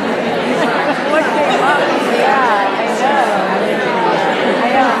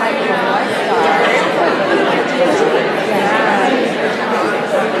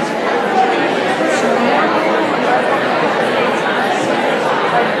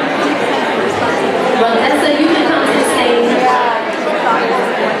 Well, Essa, you can come to the stage.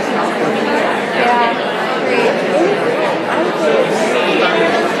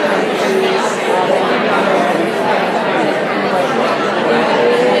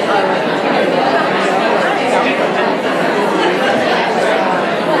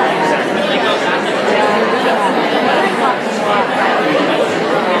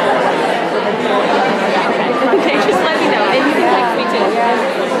 Okay, just let me know, and you can text me too.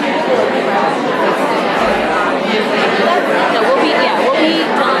 No, we'll be done probably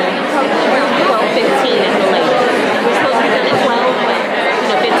around 12:15 at the latest. We're supposed to be done at 12,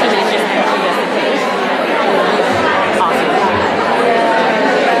 but 15 minutes just in case. Awesome. All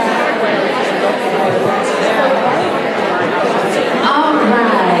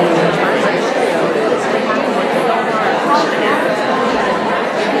right.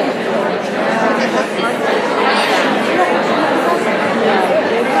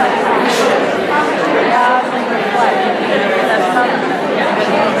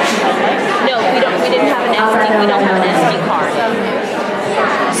 No, we didn't have an SD. We don't have an SD card.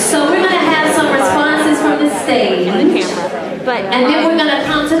 So we're going to have some responses from the stage. On the camera. But And then we're going to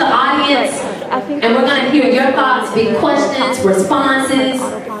come to the audience, and we're going to hear your thoughts, big questions, responses.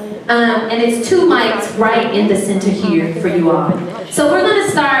 And it's 2 mics right in the center here for you all. So we're going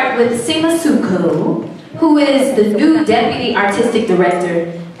to start with Sima Suko, who is the new Deputy Artistic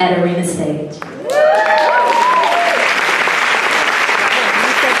Director at Arena Stage.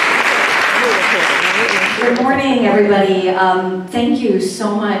 Good morning, everybody. Thank you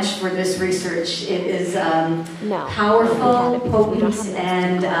so much for this research. It is powerful, potent,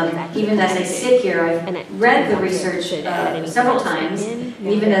 and even as I sit here, I've read the research several times, and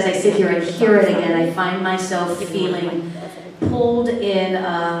even as I sit here and hear it again, I find myself feeling pulled in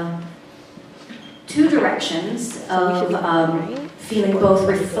 2 directions of feeling both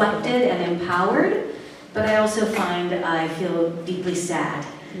reflected and empowered, but I also find I feel deeply sad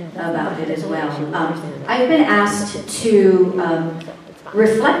about it as well. I've been asked to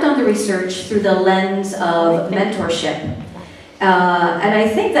reflect on the research through the lens of mentorship. And I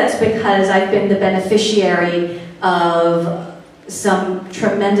think that's because I've been the beneficiary of some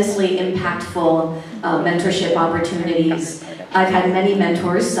tremendously impactful mentorship opportunities I've had many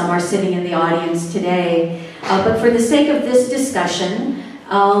mentors. Some are sitting in the audience today. But for the sake of this discussion,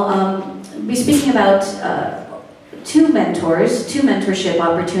 I'll be speaking about two mentorship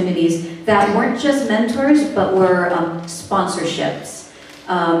opportunities that weren't just mentors, but were sponsorships.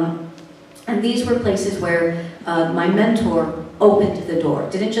 And these were places where my mentor opened the door.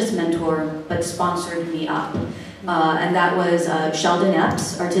 Didn't just mentor, but sponsored me up. And that was Sheldon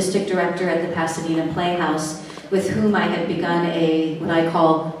Epps, artistic director at the Pasadena Playhouse, with whom I had begun what I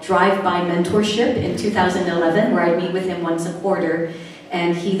call drive-by mentorship in 2011, where I'd meet with him once a quarter.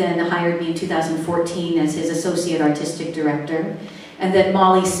 And he then hired me in 2014 as his associate artistic director. And then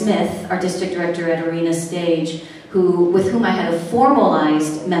Molly Smith, artistic director at Arena Stage, with whom I had a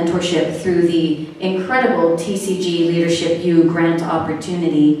formalized mentorship through the incredible TCG Leadership U grant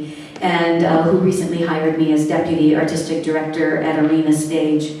opportunity, and who recently hired me as deputy artistic director at Arena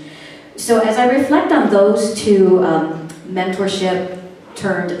Stage. So as I reflect on those two mentorship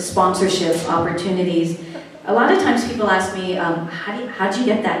turned sponsorship opportunities, a lot of times people ask me, how'd you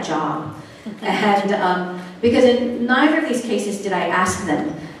get that job? And because in neither of these cases did I ask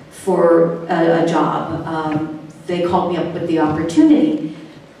them for a job. They called me up with the opportunity,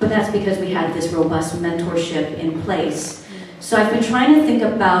 but that's because we had this robust mentorship in place. So I've been trying to think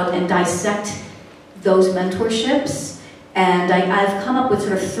about and dissect those mentorships, and I've come up with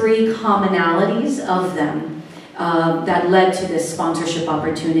sort of three commonalities of them that led to this sponsorship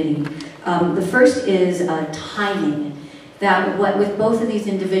opportunity. The first is timing. That with both of these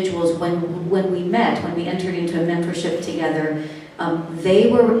individuals, when we met, when we entered into a mentorship together,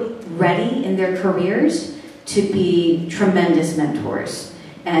 they were ready in their careers to be tremendous mentors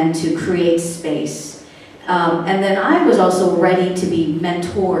and to create space. And then I was also ready to be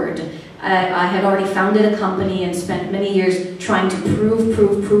mentored. I had already founded a company and spent many years trying to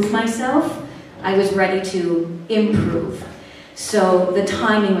prove myself. I was ready to improve. So the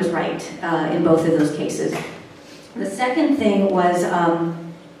timing was right in both of those cases. The second thing was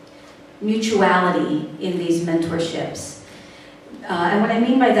mutuality in these mentorships. And what I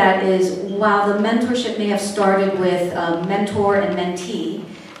mean by that is, while the mentorship may have started with mentor and mentee,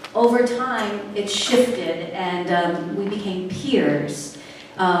 over time it shifted and we became peers.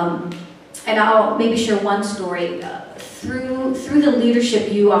 And I'll maybe share one story. Through the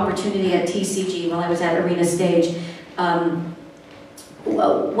Leadership U opportunity at TCG while I was at Arena Stage,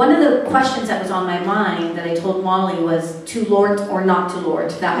 one of the questions that was on my mind that I told Molly was, to LORT or not to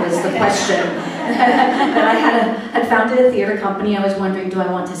LORT? That was the question. That I had founded a theater company. I was wondering, do I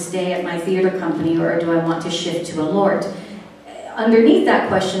want to stay at my theater company or do I want to shift to a LORT? Underneath that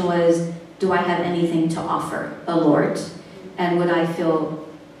question was, do I have anything to offer a LORT? And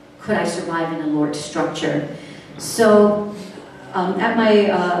could I survive in a LORT structure? So at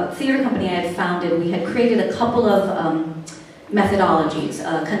my theater company I had founded, we had created a couple of methodologies,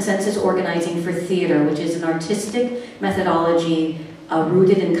 consensus organizing for theater, which is an artistic methodology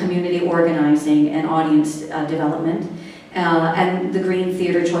rooted in community organizing and audience development, and the Green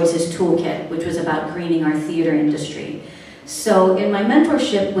Theater Choices Toolkit, which was about greening our theater industry. So in my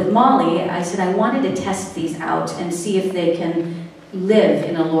mentorship with Molly, I said I wanted to test these out and see if they can live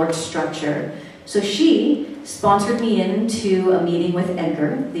in a LORT structure. So she sponsored me into a meeting with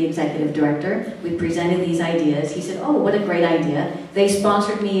Edgar, the executive director. We presented these ideas. He said, oh, what a great idea. They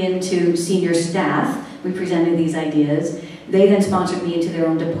sponsored me into senior staff. We presented these ideas. They then sponsored me into their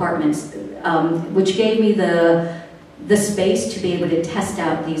own departments, which gave me the space to be able to test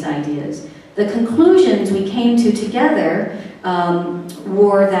out these ideas. The conclusions we came to together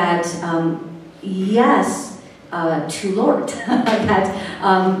were that, yes, to LORT, that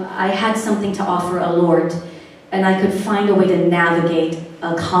I had something to offer a LORT, and I could find a way to navigate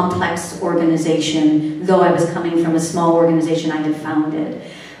a complex organization, though I was coming from a small organization I had founded.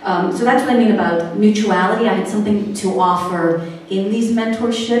 So that's what I mean about mutuality. I had something to offer in these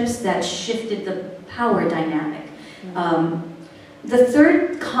mentorships that shifted the power dynamic. The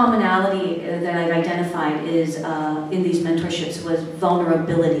third commonality that I've identified is in these mentorships was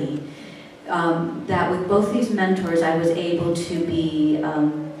vulnerability. That with both these mentors, I was able to be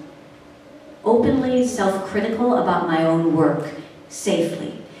openly self-critical about my own work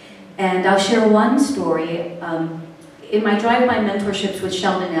safely. And I'll share one story. In my drive-by mentorships with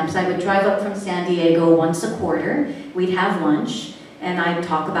Sheldon Epps, I would drive up from San Diego once a quarter. We'd have lunch, and I'd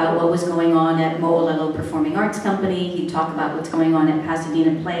talk about what was going on at Mo'olelo Performing Arts Company. He'd talk about what's going on at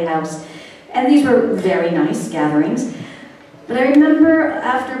Pasadena Playhouse. And these were very nice gatherings. But I remember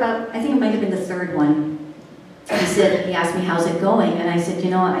after about, I think it might have been the third one, he asked me, how's it going? And I said,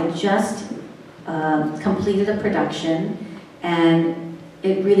 you know, I just completed a production and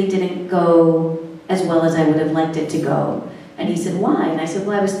it really didn't go as well as I would have liked it to go. And he said, why? And I said,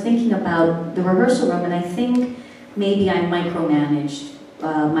 well, I was thinking about the rehearsal room, and I think maybe I micromanaged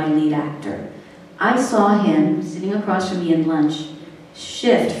my lead actor. I saw him sitting across from me in lunch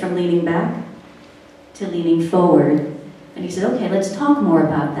shift from leaning back to leaning forward. And he said, okay, let's talk more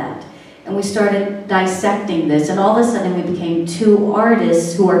about that. And we started dissecting this, and all of a sudden we became two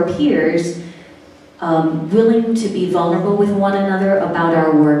artists who are peers, willing to be vulnerable with one another about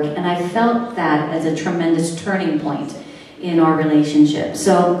our work. And I felt that as a tremendous turning point in our relationship.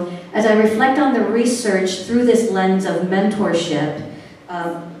 So as I reflect on the research through this lens of mentorship,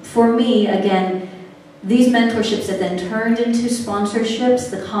 for me, again, these mentorships that then turned into sponsorships,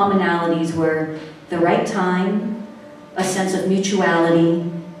 the commonalities were the right time, a sense of mutuality,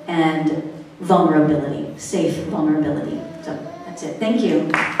 and vulnerability, safe vulnerability. So that's it. Thank you.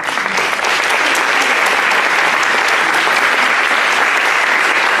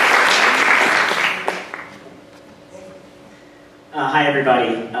 Hi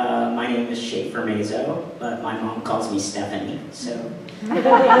everybody, my name is Schaefer Mazo, but my mom calls me Stephanie, so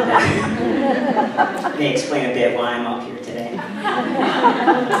may explain a bit why I'm up here today.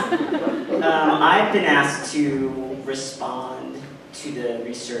 I've been asked to respond to the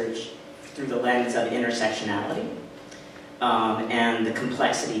research through the lens of intersectionality and the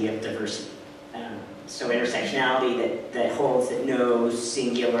complexity of diversity. So intersectionality that holds that no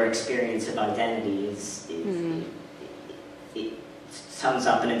singular experience of identity it sums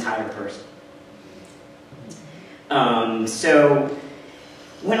up an entire person. So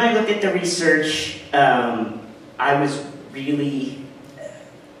when I look at the research, I was really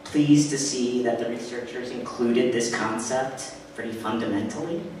pleased to see that the researchers included this concept pretty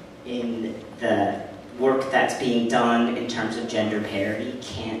fundamentally in the work that's being done in terms of gender parity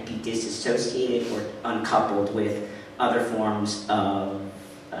can't be disassociated or uncoupled with other forms of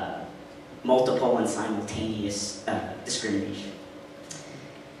multiple and simultaneous discrimination.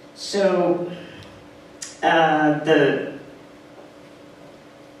 So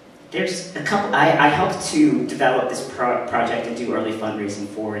there's a couple, I helped to develop this project and do early fundraising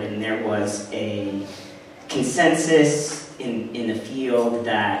for it, and there was a consensus in the field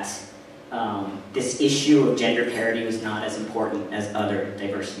that this issue of gender parity was not as important as other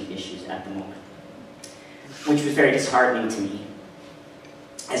diversity issues at the moment, which was very disheartening to me,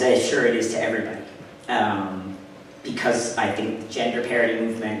 as I'm sure it is to everybody, because I think the gender parity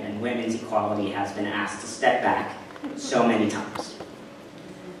movement and women's equality has been asked to step back so many times.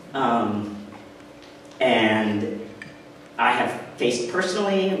 And I have faced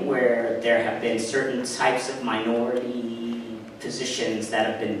personally where there have been certain types of minority positions that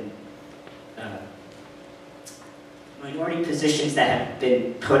have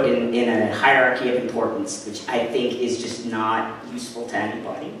been put in a hierarchy of importance, which I think is just not useful to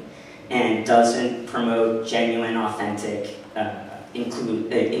anybody and doesn't promote genuine, authentic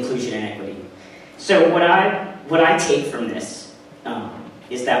inclusion and equity. So what I take from this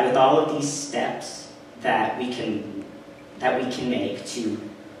is that with all of these steps that we can make to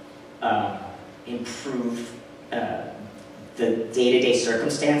improve the day-to-day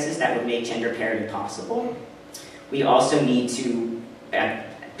circumstances that would make gender parity possible, we also need to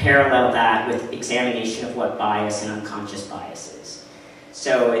parallel that with examination of what bias and unconscious bias is.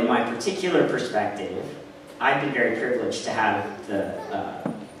 So in my particular perspective, I've been very privileged to have the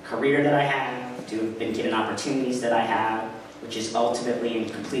career that I have, to have been given opportunities that I have, which is ultimately and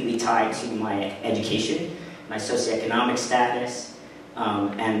completely tied to my education, my socioeconomic status,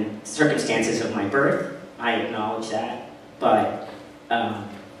 and circumstances of my birth. I acknowledge that, but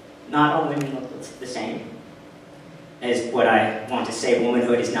not all women look the same. Is what I want to say.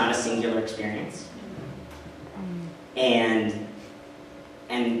 Womanhood is not a singular experience. And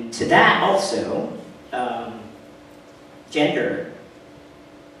to that also, gender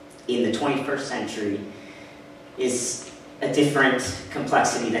in the 21st century is a different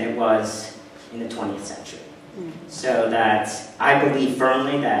complexity than it was in the 20th century. So that I believe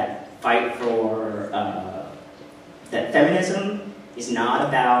firmly that fight for, that feminism is not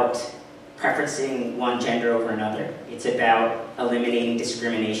about preferencing one gender over another. It's about eliminating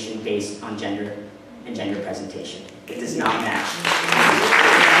discrimination based on gender and gender presentation. It does not match.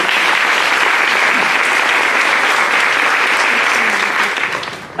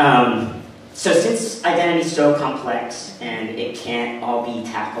 So since identity is so complex and it can't all be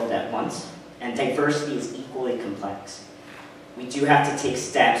tackled at once, and diversity is equally complex, we do have to take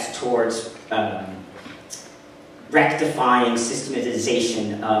steps towards rectifying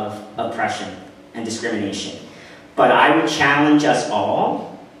systematization of oppression and discrimination. But I would challenge us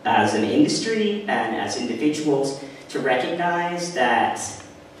all, as an industry and as individuals, to recognize that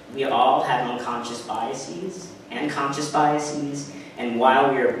we all have unconscious biases and conscious biases, and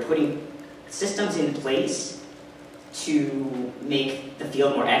while we are putting systems in place to make the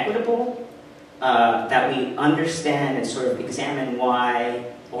field more equitable, that we understand and sort of examine why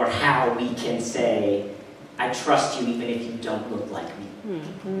or how we can say, I trust you even if you don't look like me.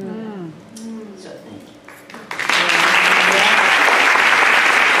 So thank you.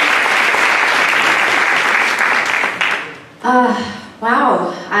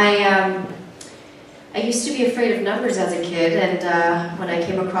 Wow. I used to be afraid of numbers as a kid, and when I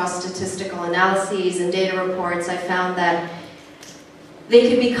came across statistical analyses and data reports, I found that they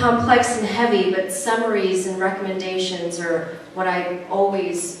could be complex and heavy, but summaries and recommendations are what I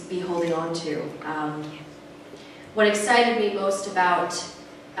always be holding on to. What excited me most about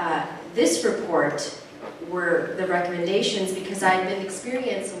this report were the recommendations, because I'd been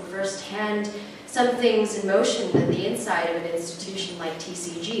experiencing firsthand some things in motion at the inside of an institution like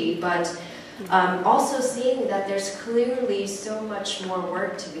TCG, but also seeing that there's clearly so much more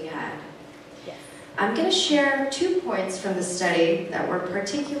work to be had. I'm going to share 2 points from the study that were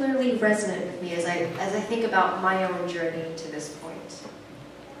particularly resonant with me as I think about my own journey to this point.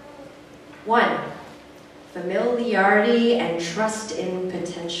 1, familiarity and trust in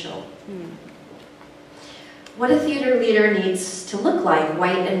potential. What a theater leader needs to look like,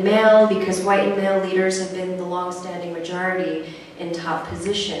 white and male, because white and male leaders have been the long-standing majority in top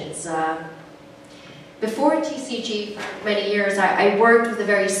positions. Before TCG, for many years, I worked with a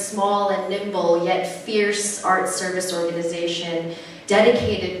very small and nimble, yet fierce arts service organization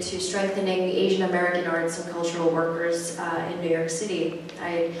dedicated to strengthening the Asian American arts and cultural workers in New York City.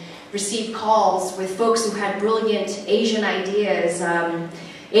 I received calls with folks who had brilliant Asian ideas.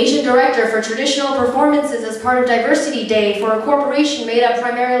 Asian director for traditional performances as part of Diversity Day for a corporation made up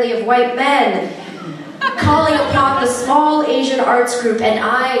primarily of white men, calling upon the small Asian arts group, and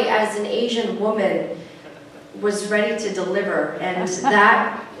I, as an Asian woman, was ready to deliver, and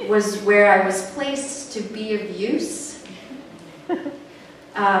that was where I was placed to be of use. There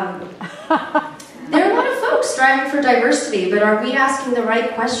are a lot of folks striving for diversity, but are we asking the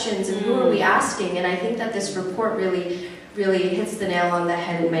right questions, and who are we asking? And I think that this report really hits the nail on the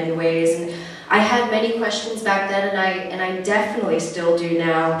head in many ways. And I had many questions back then, and I definitely still do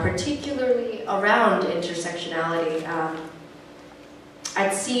now, particularly around intersectionality.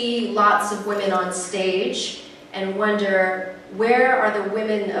 I'd see lots of women on stage and wonder, where are the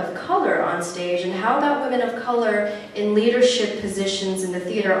women of color on stage, and how about women of color in leadership positions in the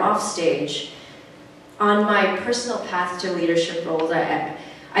theater offstage? On my personal path to leadership roles,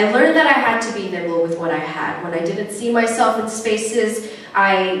 I learned that I had to be nimble with what I had. When I didn't see myself in spaces,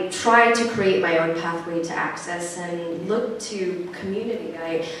 I tried to create my own pathway to access and look to community.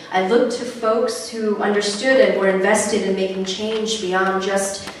 I looked to folks who understood and were invested in making change beyond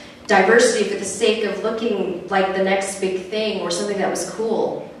just diversity for the sake of looking like the next big thing or something that was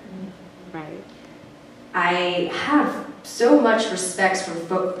cool. Right. I have so much respect for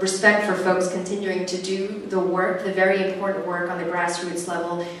folks continuing to do the work, the very important work on the grassroots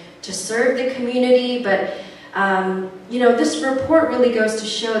level to serve the community, but you know, this report really goes to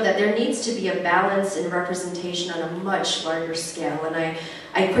show that there needs to be a balance and representation on a much larger scale, and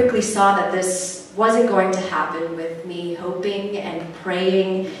I quickly saw that this wasn't going to happen with me hoping and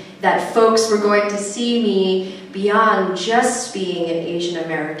praying that folks were going to see me beyond just being an Asian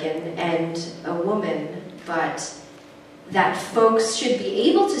American and a woman, but that folks should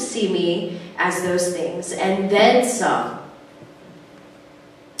be able to see me as those things, and then some.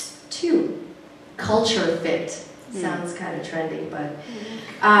 2, culture fit. Sounds kind of trendy, but...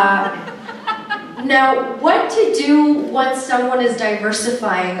 now, what to do once someone is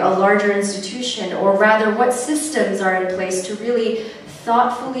diversifying a larger institution, or rather, what systems are in place to really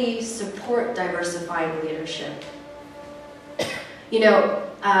thoughtfully support diversifying leadership? You know,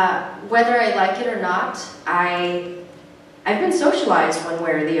 whether I like it or not, I've been socialized one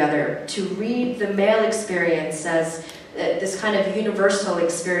way or the other to read the male experience as this kind of universal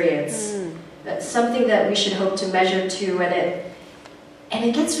experience, something that we should hope to measure to, and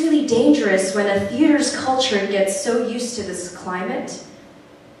it gets really dangerous when a theater's culture gets so used to this climate.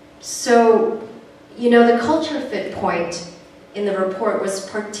 So, you know, the culture fit point in the report was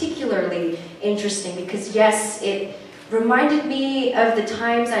particularly interesting because, yes, it reminded me of the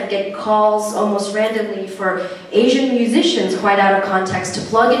times I'd get calls almost randomly for Asian musicians, quite out of context, to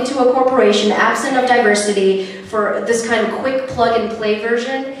plug into a corporation absent of diversity for this kind of quick plug-and-play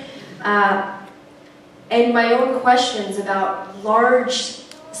version. And my own questions about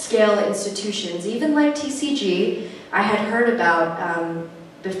large-scale institutions, even like TCG, I had heard about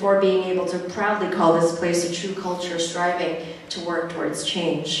before being able to proudly call this place a true culture striving to work towards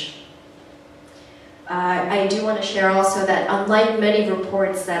change. I do want to share also that unlike many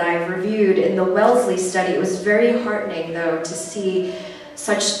reports that I've reviewed in the Wellesley study, it was very heartening though to see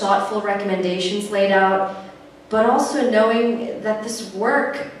such thoughtful recommendations laid out, but also knowing that this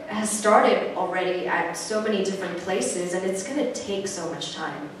work has started already at so many different places and it's going to take so much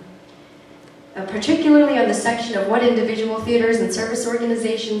time. Particularly on the section of what individual theaters and service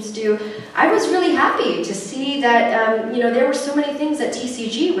organizations do, I was really happy to see that there were so many things that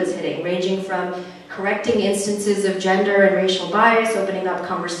TCG was hitting, ranging from correcting instances of gender and racial bias, opening up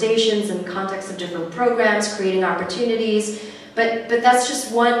conversations in the context of different programs, creating opportunities. But that's just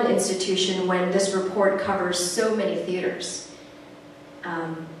one institution when this report covers so many theaters.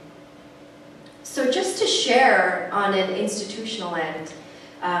 So just to share on an institutional end,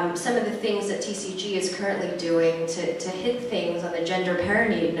 some of the things that TCG is currently doing to hit things on the gender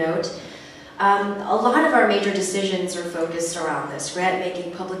parity note. A lot of our major decisions are focused around this: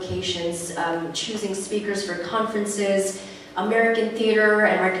 grant-making, publications, choosing speakers for conferences, American theater,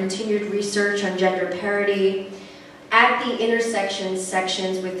 and our continued research on gender parity. At the intersection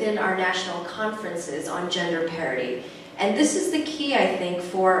sections within our national conferences on gender parity. And this is the key, I think,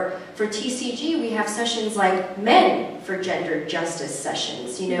 for TCG. We have sessions like Men for Gender Justice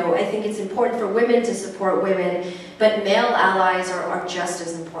sessions. I think it's important for women to support women, but male allies are just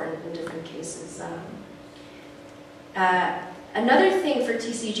as important in different cases. Another thing for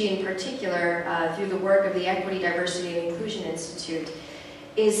TCG in particular, through the work of the Equity, Diversity, and Inclusion Institute,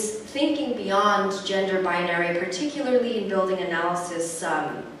 is thinking beyond gender binary, particularly in building analysis,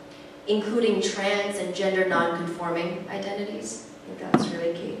 including trans and gender non-conforming identities. I think that's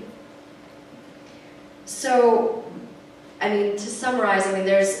really key. So, to summarize,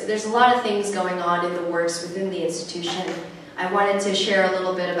 there's a lot of things going on in the works within the institution. I wanted to share a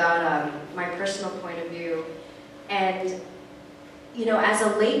little bit about my personal point of view. And, as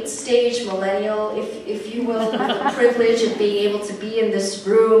a late-stage millennial, if you will, with the privilege of being able to be in this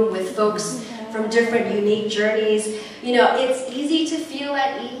room with folks from different unique journeys, it's easy to feel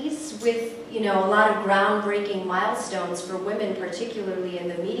at ease with, a lot of groundbreaking milestones for women, particularly in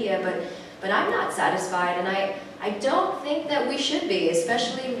the media, but I'm not satisfied, and I don't think that we should be,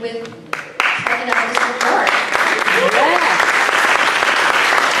 especially with checking out this report.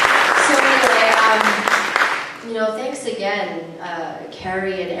 So anyway, thanks again,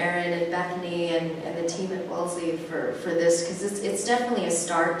 Carrie and Erin and Bethany and the team at Wellesley for this, because it's definitely a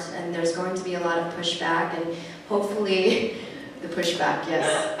start, and there's going to be a lot of pushback, and hopefully, the pushback, yes.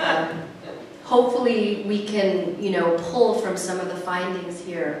 Hopefully we can, pull from some of the findings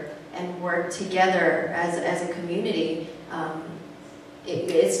here and work together as a community.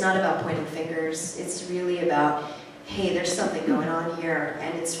 It's not about pointing fingers. It's really about, hey, there's something going on here,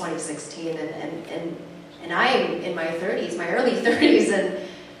 and it's 2016, and I'm in my 30s, my early 30s, and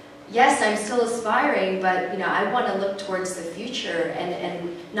yes, I'm still aspiring, but I want to look towards the future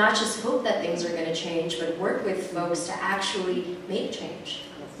and not just hope that things are going to change, but work with folks to actually make change.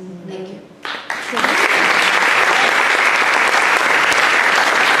 Thank you.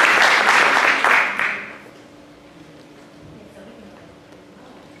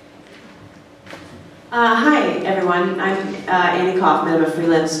 Hi, everyone. I'm Annie Kaufman. I'm a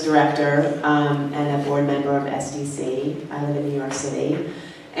freelance director and a board member of SDC. I live in New York City.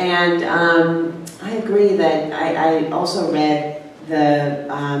 And I agree that I also read the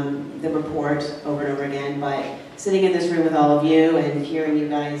report over and over again, but sitting in this room with all of you and hearing you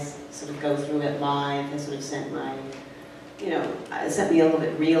guys sort of go through it live has sort of sent my, sent me a little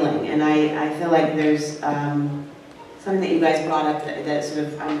bit reeling. And I feel like there's something that you guys brought up that sort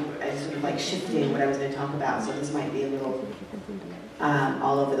of, I'm sort of like shifting what I was going to talk about, so this might be a little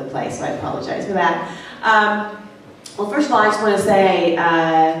all over the place, so I apologize for that. Well, first of all, I just want to say,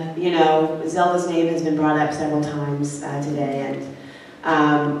 Zelda's name has been brought up several times today, and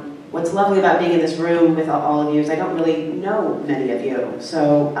what's lovely about being in this room with all of you is I don't really know many of you.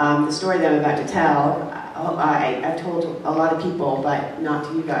 So the story that I'm about to tell, I've told a lot of people, but not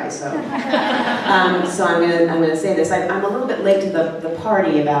to you guys. So, so I'm gonna say this. I'm a little bit late to the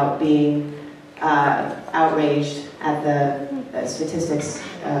party about being outraged at the statistics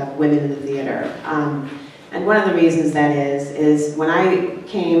of women in the theater. And one of the reasons that is when I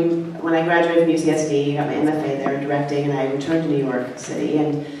graduated from UCSD, got my MFA there in directing, and I returned to New York City,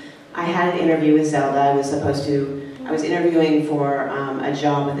 and I had an interview with Zelda. I was interviewing for a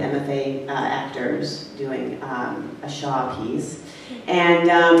job with MFA actors doing a Shaw piece,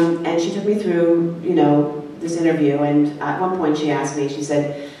 and she took me through, this interview, and at one point she asked me, she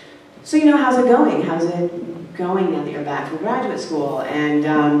said, so, how's it going? How's it going now that you're back from graduate school? And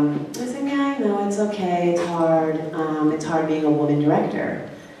I said, yeah, it's okay, it's hard being a woman director.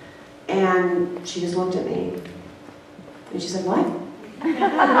 And she just looked at me. And she said, what? And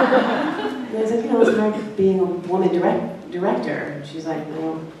I said, you know, it's hard being a woman director. She's like,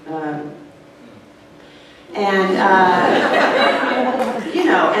 well, you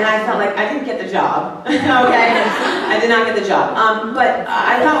know, and I felt like I didn't get the job, okay? I did not get the job. But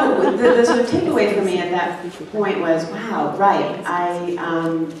I thought the sort of takeaway for me at that point was, wow, right,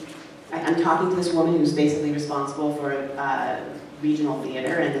 I'm talking to this woman who's basically responsible for regional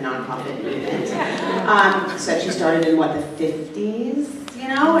theater and the nonprofit movement. So she started in, what, the 50s, you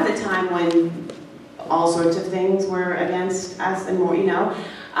know, at a time when all sorts of things were against us and more, you know.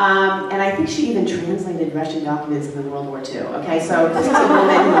 And I think she even translated Russian documents in the World War II. Okay, so this is a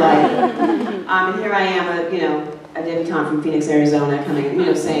woman who, like, and here I am, you know, a debutante from Phoenix, Arizona, coming and, you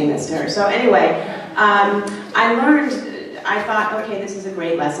know, saying this to her. So anyway, I learned. I thought, okay, this is a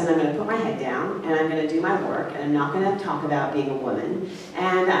great lesson. I'm going to put my head down and I'm going to do my work, and I'm not going to talk about being a woman.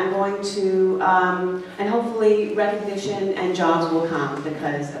 And I'm going to, and hopefully recognition and jobs will come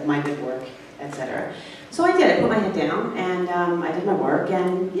because of my good work, etc. So I did. I put my head down, and I did my work,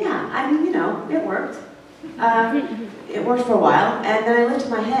 and yeah, I mean, you know, it worked. It worked for a while, and then I lifted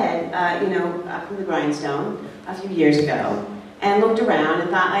my head, you know, up from the grindstone a few years ago, and looked around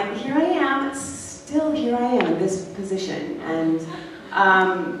and thought, like, here I am, still here I am in this position, and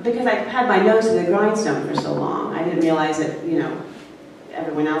because I had my nose to the grindstone for so long, I didn't realize that, you know,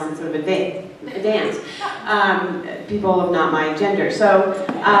 everyone else had sort of advanced, people of not my gender. So,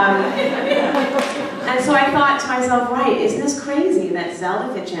 and so I thought to myself, right, isn't this crazy that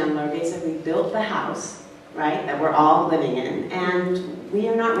Zelda Fitchandler basically built the house, right, that we're all living in, and we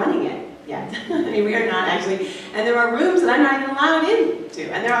are not running it yet. I mean, we are not actually, and there are rooms that I'm not even allowed into,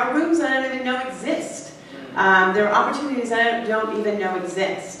 and there are rooms that I don't even know exist. There are opportunities that I don't even know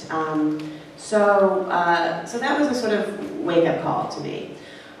exist. So that was a sort of wake-up call to me.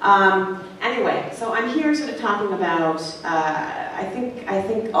 Anyway, so I'm here sort of talking about, I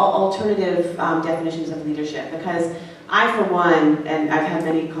think alternative definitions of leadership, because I, for one, and I've had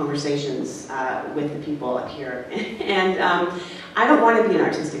many conversations with the people up here, and I don't want to be an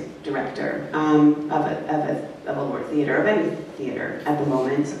artistic director of a LORT theater, of any theater at the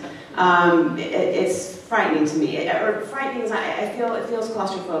moment. It's frightening to me, or frightening is I feel it feels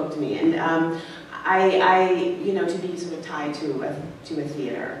claustrophobic to me, and you know, to be sort of tied to a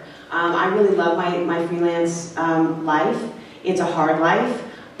theater. I really love my freelance life. It's a hard life,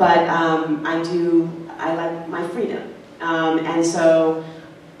 but I like my freedom. And so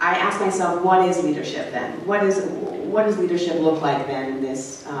I ask myself, what is leadership then? What does leadership look like then in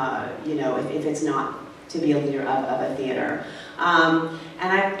this, you know, if it's not to be a leader of a theater? And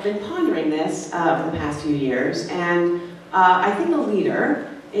I've been pondering this over the past few years, and I think a leader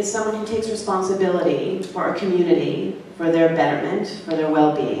is someone who takes responsibility for a community, for their betterment, for their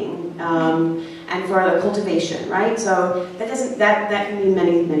well-being, and for the cultivation, right? So that can mean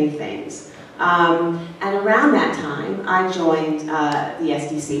many things. And around that time, I joined the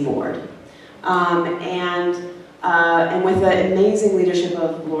SDC board, and with the amazing leadership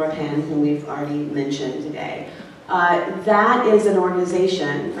of Laura Penn, whom we've already mentioned today. That is an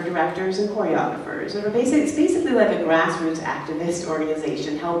organization for directors and choreographers. It's basically like a grassroots activist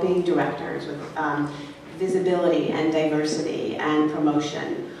organization helping directors with visibility and diversity and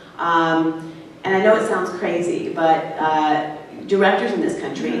promotion. And I know it sounds crazy, but directors in this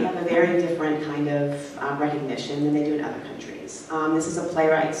country have a very different kind of recognition than they do in other countries. This is a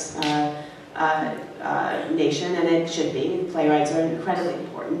playwrights nation, and it should be. Playwrights are incredibly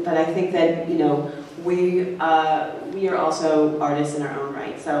important, but I think that, you know, we are also artists in our own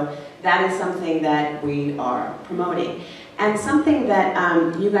right. So that is something that we are promoting. And something that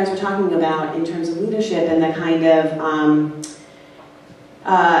you guys were talking about in terms of leadership and the kind of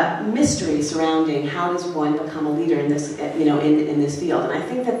mystery surrounding how does one become a leader in this, you know, in this field. And I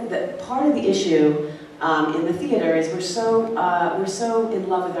think that part of the issue in the theater is we're so in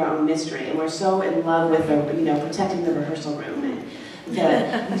love with our own mystery, and we're so in love with protecting the rehearsal room and the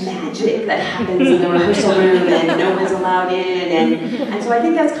magic that happens in the rehearsal room, and no one's allowed in, and so I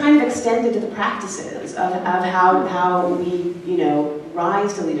think that's kind of extended to the practices of how we, you know,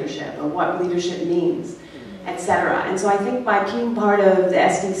 rise to leadership, or what leadership means, etc. And so I think by being part of the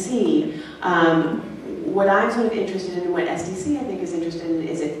SDC, what I'm sort of interested in, and what SDC I think is interested in,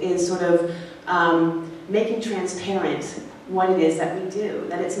 is sort of making transparent what it is that we do.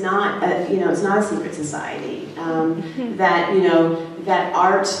 That it's not, it's not a secret society. That, you know, that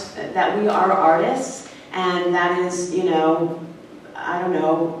we are artists, and that is, you know, I don't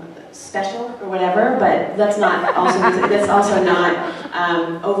know, special or whatever, but let's not also not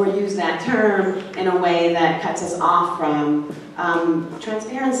overuse that term in a way that cuts us off from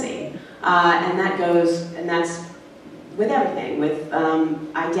transparency. And that's with everything, with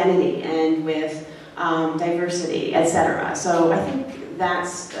identity and with diversity, etc. So I think that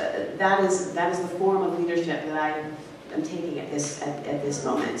is the form of leadership that I am taking at this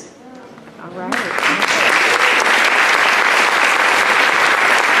moment. All right.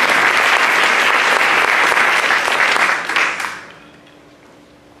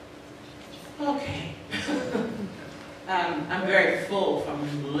 Okay. I'm very full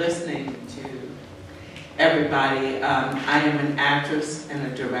from listening to everybody. I am an actress and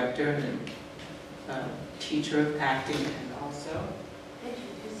a director and a teacher of acting, and also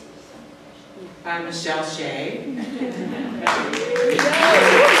I'm Michelle Shea.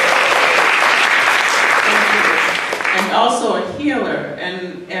 And also a healer,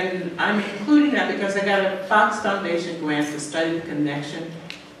 and I'm including that because I got a Fox Foundation grant to study the connection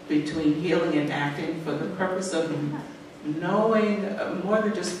between healing and acting for the purpose of knowing more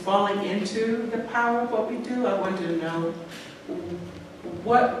than just falling into the power of what we do. I wanted to know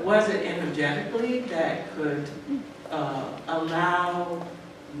what was it energetically that could allow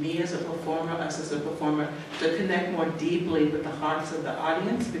me as a performer, us as a performer, to connect more deeply with the hearts of the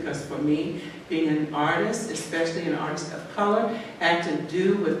audience, because for me, being an artist, especially an artist of color, had to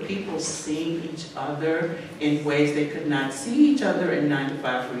do with people seeing each other in ways they could not see each other in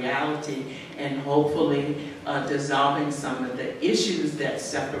 9-to-5 reality, and hopefully dissolving some of the issues that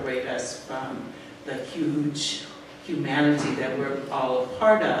separate us from the huge humanity that we're all a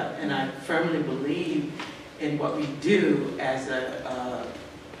part of. And I firmly believe in what we do as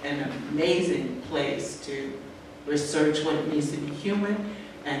an amazing place to research what it means to be human,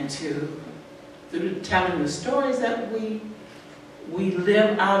 and through telling the stories that we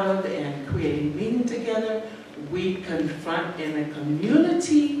live out of and creating meaning together, we confront in a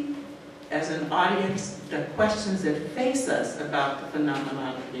community as an audience the questions that face us about the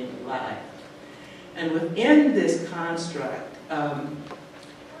phenomenon of being alive. And within this construct,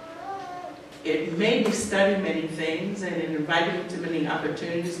 it made me study many things, and it invited me to many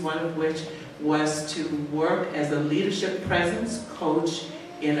opportunities, one of which was to work as a leadership presence coach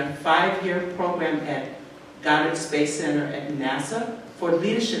in a 5-year program at Goddard Space Center at NASA for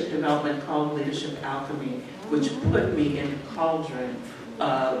leadership development called Leadership Alchemy, which put me in the cauldron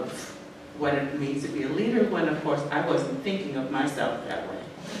of what it means to be a leader, when of course I wasn't thinking of myself that way.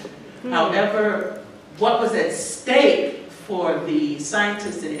 However, what was at stake for the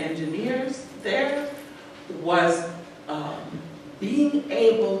scientists and engineers there was being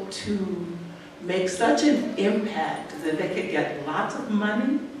able to make such an impact that they could get lots of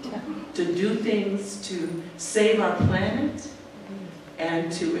money to do things to save our planet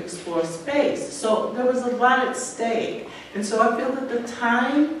and to explore space. So there was a lot at stake. And so I feel that the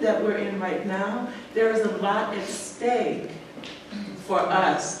time that we're in right now, there is a lot at stake for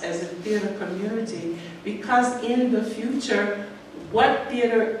us as a theater community, because in the future, what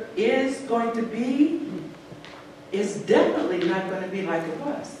theater is going to be is definitely not going to be like it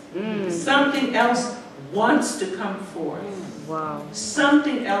was. Something else wants to come forth. Wow.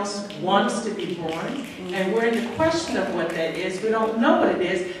 Something else wants to be born, and we're in the question of what that is. We don't know what it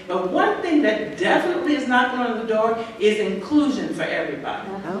is, but one thing that definitely is knocking on the door is inclusion for everybody.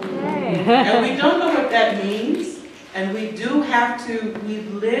 Okay. And we don't know what that means, and we do have to, we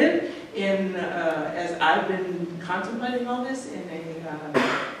live in, as I've been contemplating all this, in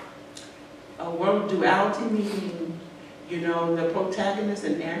a world duality, meaning, you know, the protagonist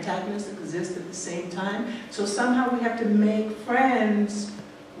and antagonist exist at the same time. So somehow we have to make friends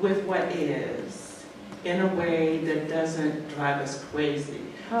with what is in a way that doesn't drive us crazy.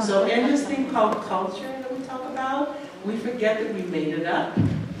 So in this thing called culture that we talk about, we forget that we made it up.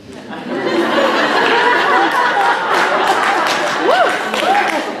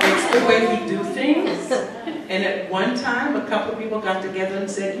 It's the way we do things. And at one time, a couple of people got together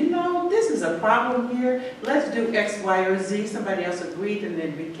and said, you know, this is a problem here. Let's do X, Y, or Z. Somebody else agreed, and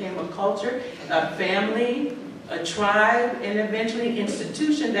it became a culture, a family, a tribe, and eventually an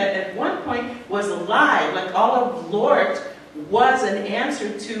institution that at one point was alive. Like all of LORT was an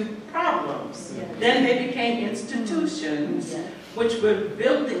answer to problems. Yeah. Then they became institutions, which were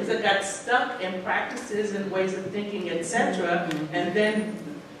buildings that got stuck in practices and ways of thinking, etc. And then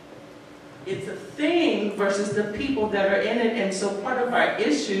it's a thing versus the people that are in it. And so part of our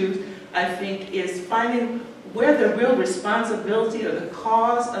issues, I think, is finding where the real responsibility or the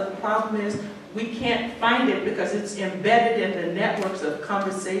cause of the problem is. We can't find it because it's embedded in the networks of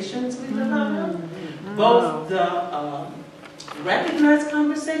conversations we live out of. Both the recognize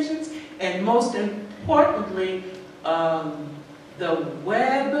conversations, and most importantly, the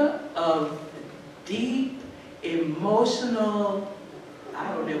web of deep, emotional,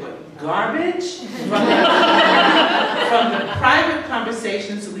 I don't know what, garbage from the private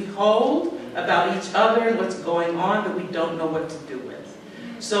conversations we hold about each other and what's going on that we don't know what to do with.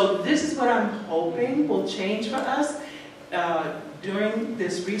 So this is what I'm hoping will change for us during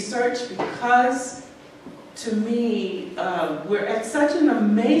this research, because to me, we're at such an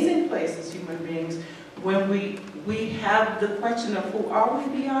amazing place as human beings when we have the question of who are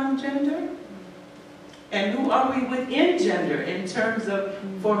we beyond gender? And who are we within gender in terms of,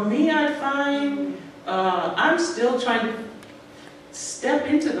 for me, I find I'm still trying to step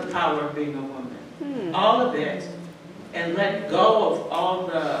into the power of being a woman, all of it, and let go of all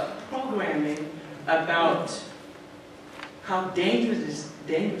the programming about how dangerous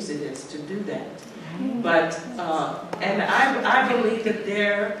it is to do that. But, and I believe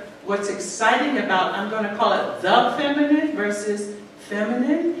that what's exciting about, I'm going to call it the feminine versus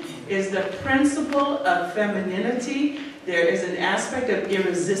feminine, is the principle of femininity. There is an aspect of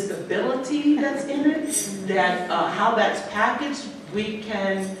irresistibility that's in it, that how that's packaged, we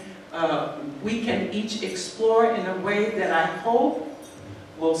can each explore in a way that I hope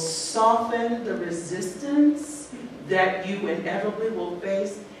will soften the resistance that you inevitably will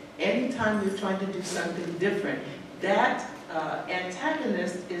face anytime you're trying to do something different. That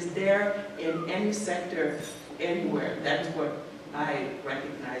antagonist is there in any sector, anywhere. That's what I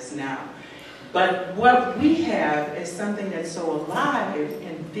recognize now. But what we have is something that's so alive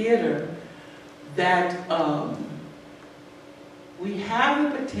in theater that we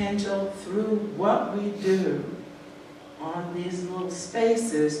have the potential through what we do on these little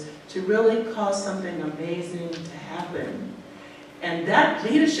spaces to really cause something amazing to happen. And that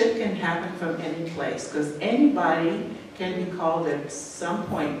leadership can happen from any place, because anybody can be called at some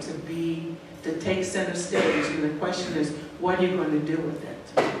point to take center stage, and the question is, what are you going to do with it?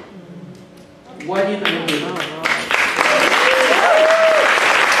 What are you going to do with it?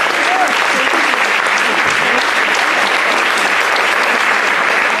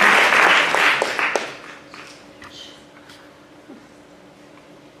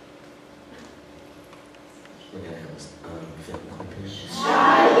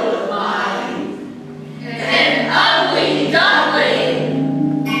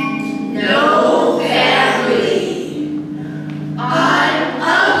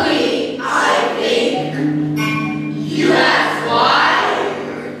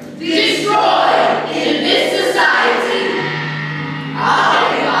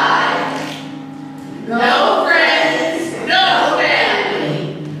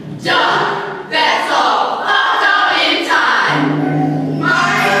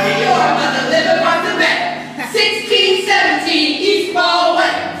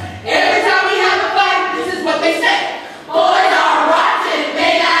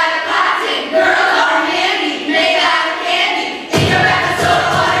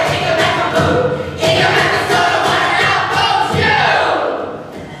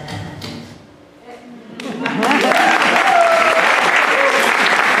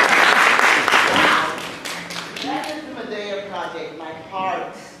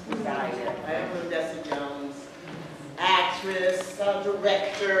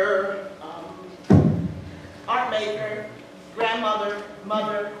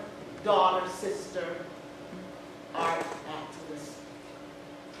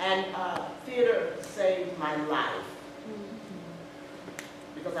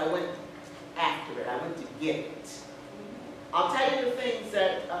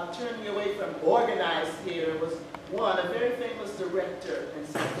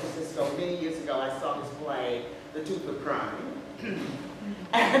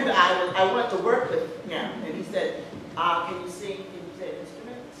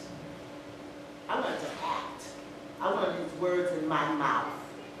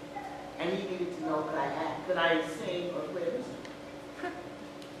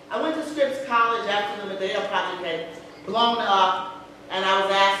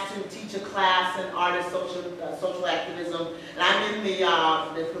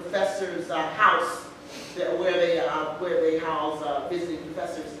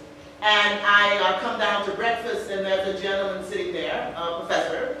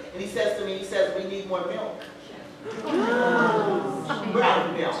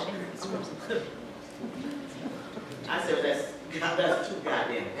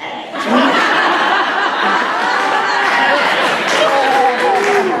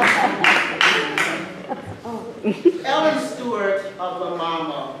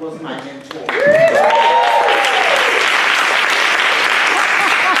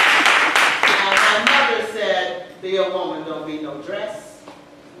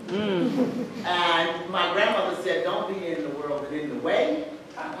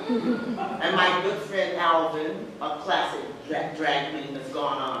 And my good friend Alvin, a classic drag queen that's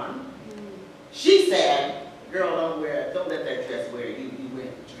gone on, she said, girl, don't let that dress wear you, you wear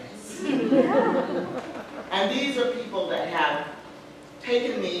the dress. And these are people that have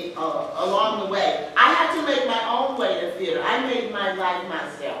taken me along the way. I had to make my own way in theater. I made my life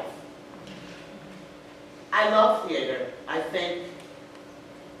myself. I love theater. I thank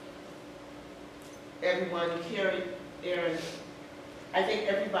everyone, Carrie, Aaron, I thank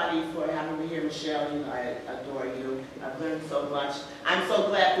everybody for having me here. Michelle, you know, I adore you. I've learned so much. I'm so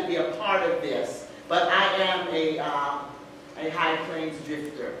glad to be a part of this. But I am a high plains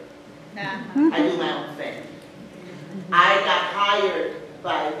drifter. I do my own thing. I got hired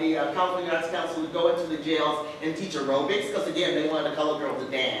by the California Arts Council to go into the jails and teach aerobics, because again, they wanted a colored girl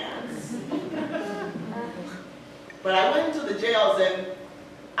to dance. But I went into the jails and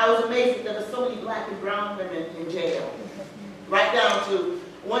I was amazed that there were so many black and brown women in jail. Right down to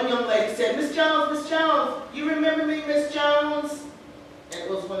one young lady said, Miss Jones, you remember me, Miss Jones? And it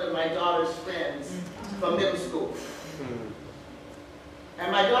was one of my daughter's friends from middle school.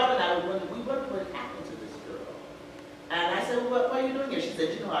 And my daughter and I were wondering, what happened to this girl? And I said, well, what are you doing here? She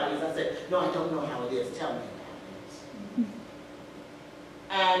said, you know how it is. I said, no, I don't know how it is. Tell me about it.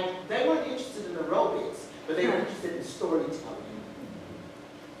 And they weren't interested in aerobics, but they were interested in storytelling.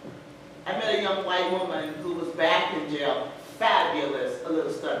 I met a young white woman who was back in jail, fabulous, a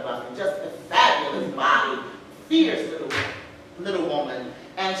little stud bucket, just a fabulous body, fierce little woman.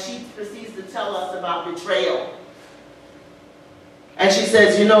 And she proceeds to tell us about betrayal. And she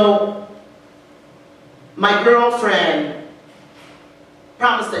says, you know, my girlfriend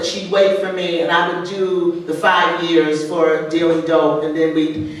promised that she'd wait for me and I would do the 5 years for dealing dope, and then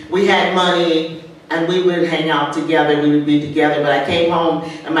we had money and we would hang out together, we would be together. But I came home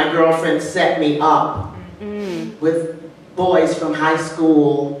and my girlfriend set me up with boys from high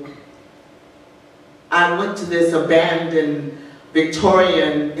school. I went to this abandoned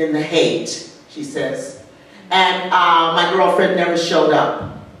Victorian in the Haight, she says. And my girlfriend never showed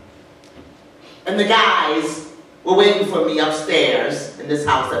up. And the guys were waiting for me upstairs in this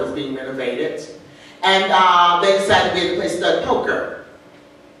house that was being renovated. And they decided we had to play stud poker.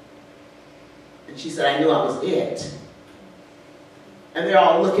 And she said, I knew I was it. And they're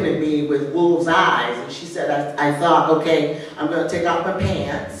all looking at me with wolf's eyes. And she said, I thought, okay, I'm going to take off my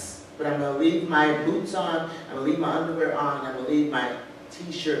pants, but I'm going to leave my boots on, I'm going to leave my underwear on, I'm going to leave my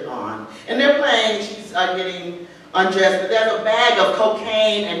t-shirt on. And they're playing, she's getting undressed, but there's a bag of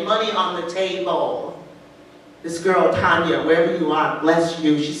cocaine and money on the table. This girl, Tanya, wherever you are, bless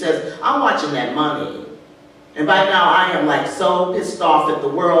you, she says, I'm watching that money. And by now I am like so pissed off at the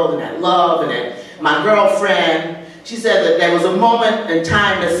world and at love and at my girlfriend. She said that there was a moment in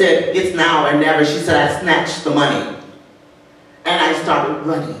time that said, it's now or never. She said, I snatched the money. And I started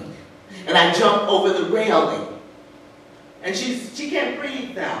running. And I jumped over the railing. And she can't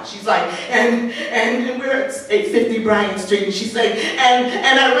breathe now. She's like, and we're at 850 Bryant Street, and she's saying,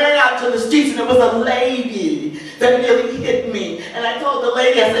 and I ran out to the streets, and there was a lady that nearly hit me. And I told the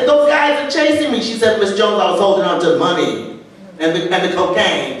lady, I said, those guys are chasing me. She said, Miss Jones, I was holding on to the money and the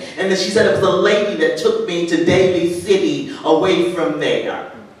cocaine. And then she said it was a lady that took me to Daly City away from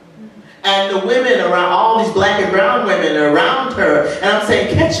there. And the women around, all these black and brown women are around her, and I'm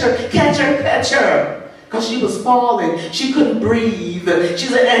saying, catch her, catch her, catch her. Because she was falling. She couldn't breathe. She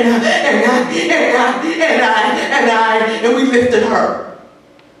said, and we lifted her.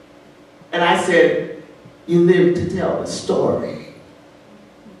 And I said, you live to tell the story.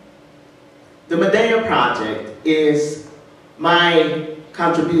 The Medea Project is my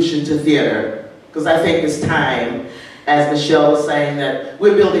contribution to theater, because I think it's time, as Michelle was saying, that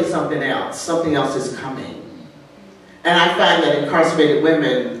we're building something else. Something else is coming. And I find that incarcerated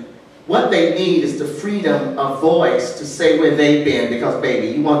women, what they need is the freedom of voice to say where they've been, because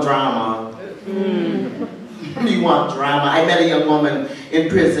baby, you want drama. You want drama. I met a young woman in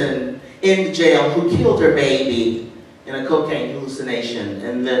prison, in jail, who killed her baby in a cocaine hallucination,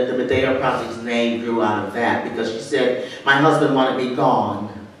 and the Medea Project's name grew out of that, because she said, my husband wanted me gone.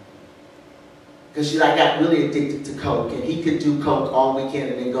 Because I got really addicted to coke, and he could do coke all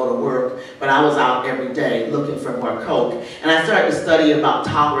weekend and then go to work, but I was out every day looking for more coke. And I started to study about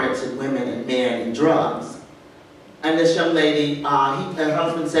tolerance in women and men and drugs. And this young lady, her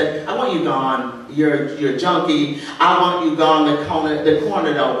husband said, I want you gone, you're a junkie, I want you gone, the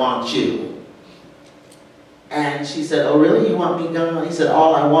corner don't want you. And she said, oh really, you want me gone? He said,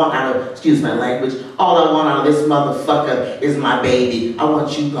 all I want out of, excuse my language, all I want out of this motherfucker is my baby, I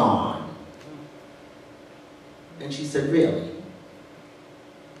want you gone. And she said, really?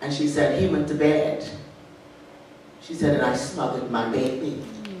 And she said, he went to bed. She said, and I smothered my baby.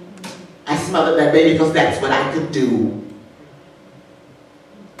 I smothered that baby because that's what I could do.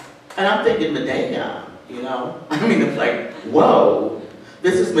 And I'm thinking Medea, you know? I mean, it's like, whoa,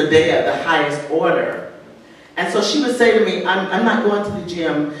 this is Medea at the highest order. And so she would say to me, I'm not going to the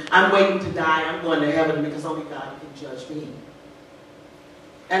gym. I'm waiting to die. I'm going to heaven because only God can judge me.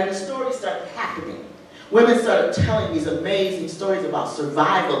 And the stories started happening. Women started telling these amazing stories about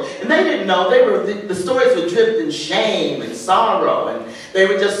survival. And they didn't know, the stories were dripped in shame and sorrow. And they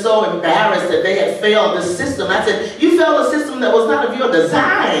were just so embarrassed that they had failed the system. I said, you failed a system that was not of your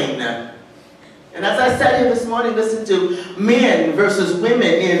design. And as I sat here this morning, listening to men versus women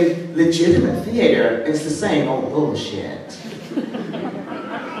in legitimate theater, it's the same old bullshit.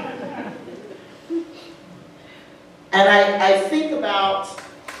 And I think about,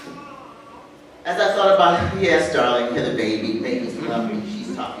 as I thought about, yes, darling, you're the baby. Baby's lovely.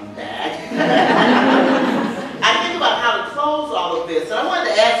 She's talking back. I think about how to close all of this, and I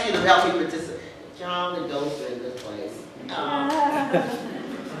wanted to ask you to help me participate. John and Gopher in this place.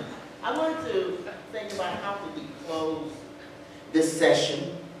 I wanted to think about how could we close this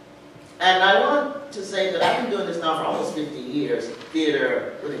session. And I want to say that I've been doing this now for almost 50 years,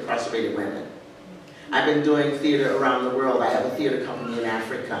 theater with incarcerated women. I've been doing theater around the world. I have a theater company in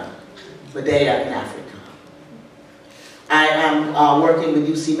Africa. Medea in Africa. I am working with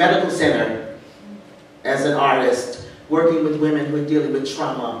UC Medical Center as an artist, working with women who are dealing with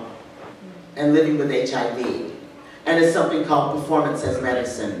trauma and living with HIV. And it's something called Performance as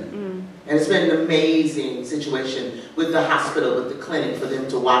Medicine. And it's been an amazing situation with the hospital, with the clinic, for them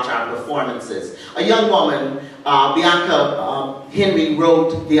to watch our performances. A young woman, Bianca Henry,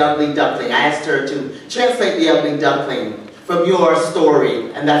 wrote The Ugly Duckling. I asked her to translate The Ugly Duckling from your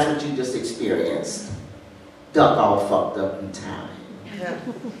story, and that's what you just experienced. Duck all fucked up in time.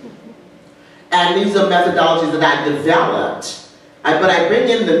 And these are methodologies that I developed. But I bring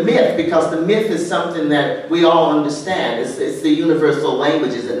in the myth because the myth is something that we all understand. It's the universal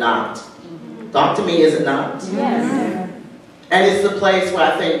language, is it not? Talk to me, is it not? Yes. And it's the place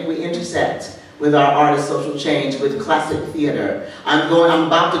where I think we intersect with our art of social change, with classic theater. I'm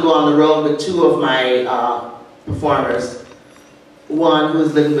about to go on the road with two of my performers. One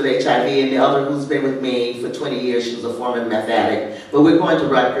who's living with HIV and the other who's been with me for 20 years. She was a former meth addict. But we're going to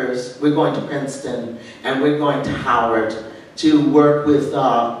Rutgers, we're going to Princeton, and we're going to Howard to work with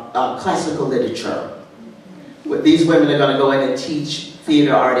classical literature. These women are going to go in and teach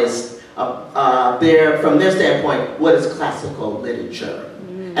theater artists from their standpoint, what is classical literature.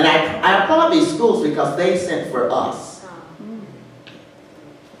 And I applaud these schools because they sent for us.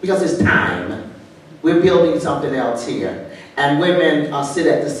 Because it's time. We're building something else here. And women sit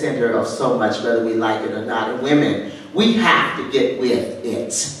at the center of so much, whether we like it or not. And women, we have to get with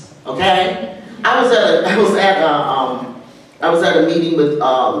it. Okay? I was at a meeting with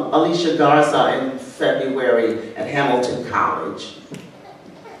Alicia Garza in February at Hamilton College.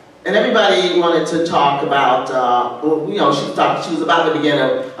 And everybody wanted to talk about, she was about to begin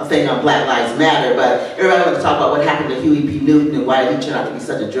a thing on Black Lives Matter, but everybody wanted to talk about what happened to Huey P. Newton and why he turned out to be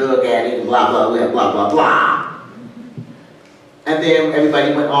such a drug addict and blah, blah, blah, blah, blah, blah. And then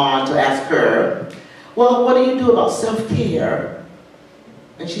everybody went on to ask her, well, what do you do about self-care?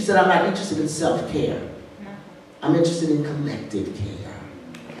 And she said, I'm not interested in self-care. I'm interested in collective care.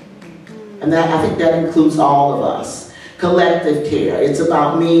 And I think that includes all of us. Collective care. It's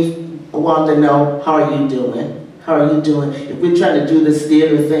about me wanting to know, how are you doing? How are you doing? If we're trying to do this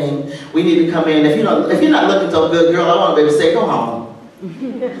theater thing, we need to come in. If you're not looking so good, girl, I want to be able to say, go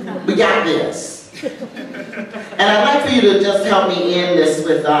home. We got this. And I'd like for you to just help me end this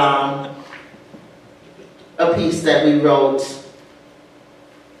with a piece that we wrote.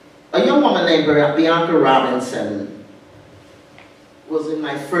 A young woman named Bianca Robinson was in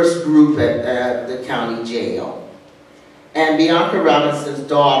my first group at the county jail. And Bianca Robinson's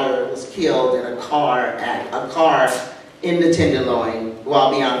daughter was killed in a car in the Tenderloin while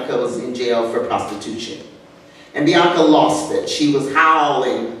Bianca was in jail for prostitution. And Bianca lost it. She was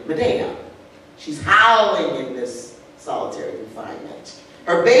howling, Medea. She's howling in this solitary confinement.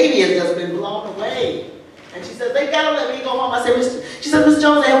 Her baby has just been blown away. And she said, they gotta let me go home. She said, Miss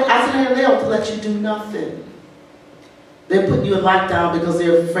Jones, I said, they don't let you do nothing. They're putting you in lockdown because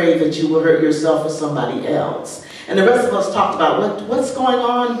they're afraid that you will hurt yourself or somebody else. And the rest of us talked about what's going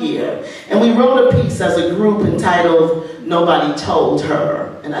on here. And we wrote a piece as a group entitled, Nobody Told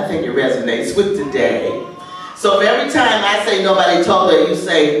Her. And I think it resonates with today. So if every time I say nobody told her, you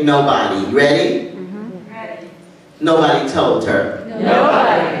say nobody. Ready? Ready. Nobody told her.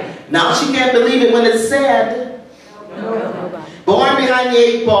 Nobody. Now she can't believe it when it's said. Nobody. Born behind the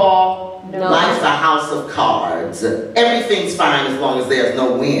 8 ball, No. life's a house of cards. Everything's fine as long as there's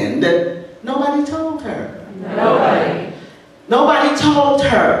no wind. Nobody told her. Nobody. Nobody told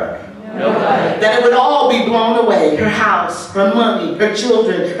her. Nobody. That it would all be blown away. Her house, her money, her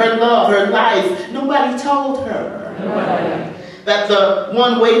children, her love, her life. Nobody told her. Nobody. That the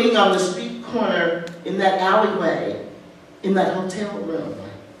one waiting on the street corner in that alleyway, in that hotel room,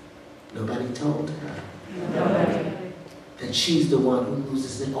 nobody told her. Nobody. That she's the one who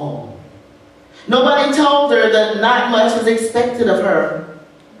loses it all. Nobody told her that not much was expected of her.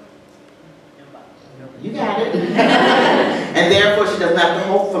 You got it. And therefore she doesn't have to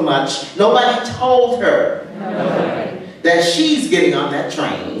hope for much. Nobody told her that she's getting on that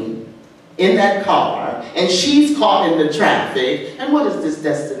train, in that car, and she's caught in the traffic. And what is this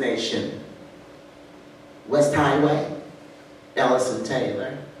destination? West Highway, Ellison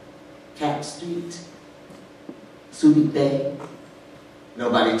Taylor, Cap Street, Subic Bay.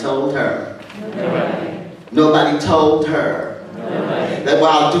 Nobody told her. Nobody told her. That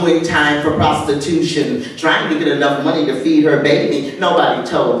while doing time for prostitution, trying to get enough money to feed her baby, nobody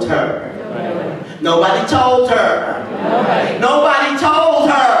told her. Nobody told her. Nobody told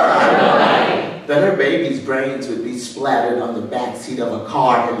her that her baby's brains would be splattered on the backseat of a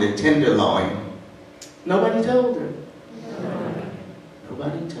car in the Tenderloin. Nobody told her.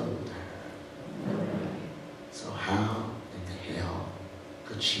 Nobody told her. So how in the hell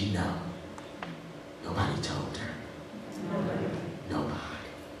could she know? Nobody told her. Nobody.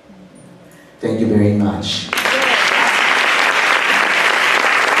 Thank you very much.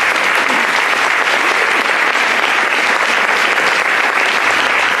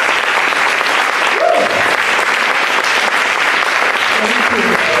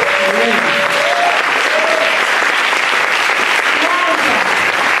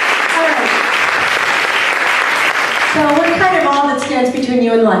 So we're kind of all that stands between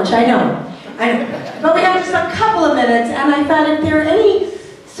you and lunch, I know. But we have just a couple of minutes, and I thought if there are any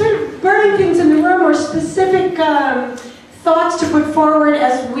sort of burning things in the room or specific thoughts to put forward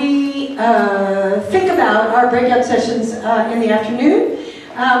as we think about our breakout sessions in the afternoon,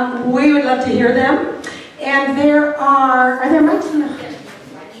 we would love to hear them. And there are there mics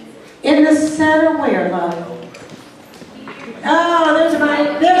in the center? Where, love? Oh, there's a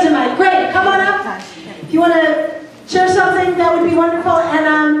mic. There's a mic. Great, come on up. If you want to share something, that would be wonderful.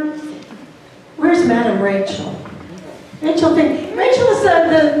 And where's Madam Rachel? Rachel is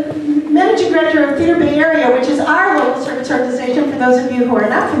the Managing Director of Theater Bay Area, which is our local service organization for those of you who are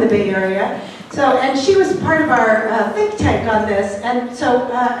not from the Bay Area. So, and she was part of our think tank on this. And so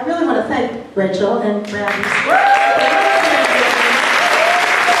I really want to thank Rachel and Brad.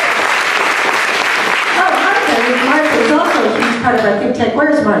 Oh, Martha is also a huge part of our think tank.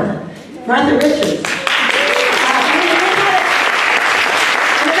 Where's Martha? Martha Richards.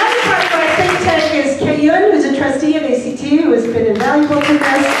 Is Kay Yun, who's a trustee of A.C.T, who has been invaluable to this.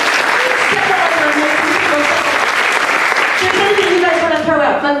 There's anything you guys want to throw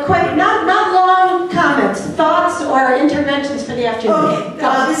out, but quite not long comments, thoughts, or interventions for the afternoon.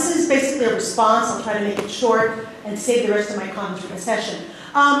 Okay, this is basically a response. I'll try to make it short and save the rest of my comments for the session.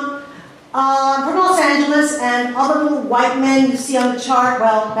 From Los Angeles, and all the little white men you see on the chart,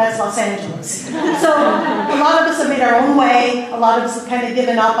 well, that's Los Angeles. So a lot of us have made our own way. A lot of us have kind of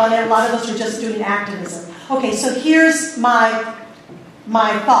given up on it. A lot of us are just doing activism. Okay, so here's my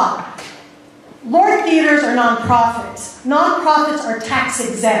thought. LORT theaters are nonprofits. Nonprofits are tax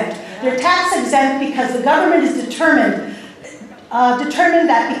exempt. They're tax exempt because the government is determined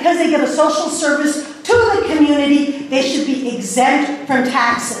that because they give a social service to the community, they should be exempt from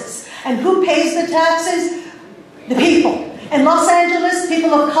taxes. And who pays the taxes? The people. In Los Angeles,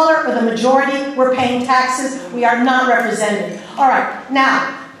 people of color are the majority. We're paying taxes. We are not represented. All right,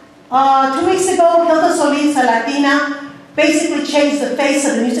 now, 2 weeks ago, Hilda Solis, a Latina, basically changed the face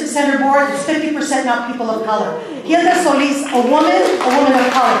of the Music Center board. It's 50% now people of color. Hilda Solis, a woman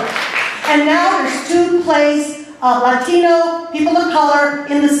of color. And now there's 2 plays, Latino, people of color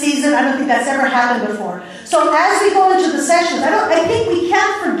in the season. I don't think that's ever happened before. So as we go into the sessions, I think we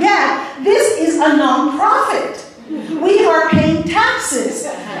can't forget, this is a nonprofit. We are paying taxes.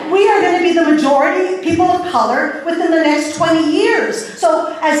 We are going to be the majority people of color within the next 20 years.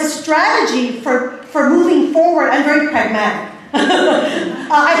 So as a strategy for moving forward, I'm very pragmatic.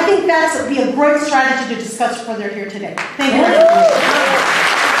 I think that would be a great strategy to discuss further here today. Thank you.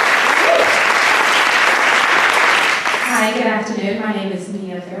 Hi, good afternoon. My name is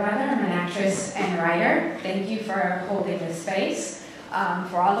Mia Fairweather. I'm an actress and writer. Thank you for holding this space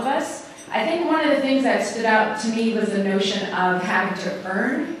for all of us. I think one of the things that stood out to me was the notion of having to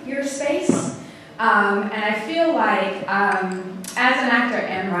earn your space. And I feel like, as an actor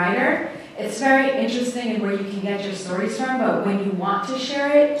and writer, It's very interesting in where you can get your stories from, but when you want to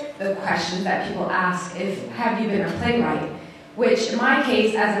share it, the questions that people ask is, have you been a playwright? Which, in my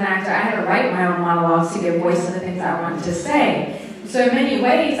case, as an actor, I had to write my own monologues to give voice to the things I wanted to say. So in many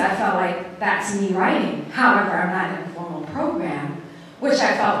ways, I felt like that's me writing. However, I'm not in a formal program, which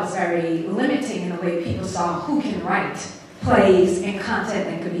I felt was very limiting in the way people saw who can write plays and content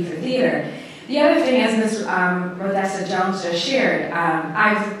that could be for theater. The other thing, as Ms. Rodessa Jones just shared,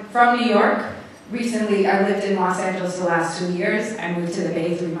 I'm from New York. Recently, I lived in Los Angeles the last 2 years. I moved to the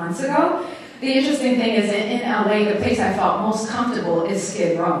Bay 3 months ago. The interesting thing is in LA, the place I felt most comfortable is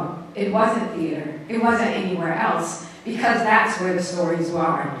Skid Row. It wasn't theater. It wasn't anywhere else, because that's where the stories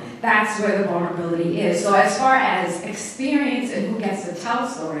are. That's where the vulnerability is. So as far as experience and who gets to tell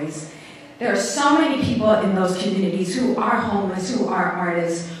stories, there are so many people in those communities who are homeless, who are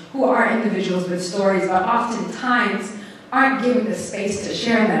artists, who are individuals with stories, but oftentimes aren't given the space to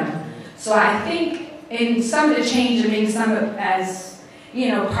share them. So I think in some of the change, I mean, some of, as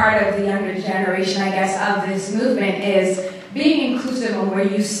part of the younger generation, I guess, of this movement is being inclusive in where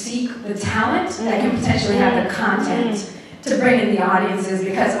you seek the talent that can potentially have the content to bring in the audiences,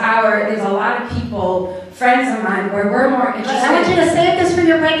 because there's a lot of people, friends of mine, where we're more interested. I want you to save this for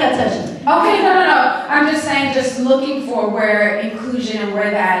your breakout session. Okay, no. I'm just saying, just looking for where inclusion and where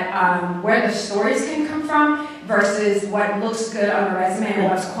that, where the stories can come from versus what looks good on a resume and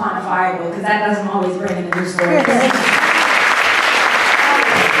what's quantifiable, because that doesn't always bring in the new stories.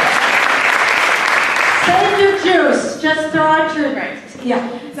 Save your juice. Just throw out your... Right.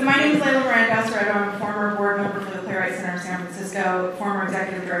 Yeah. So my name is Layla Miranda-Bastardo. I'm a former board member for the Playwright Center of San Francisco, former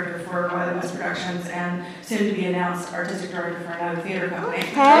executive director for Wellesley West Productions, and soon to be announced artistic director for another theater company.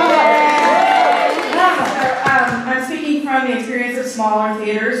 I'm speaking from the experience of smaller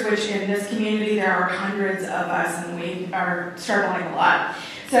theaters, which in this community there are hundreds of us, and we are struggling a lot.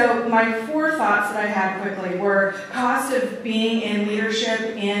 So my 4 thoughts that I had quickly were cost of being in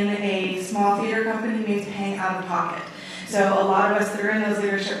leadership in a small theater company means paying out of pocket. So a lot of us that are in those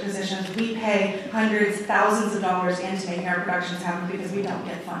leadership positions, we pay hundreds, thousands of dollars into making our productions happen because we don't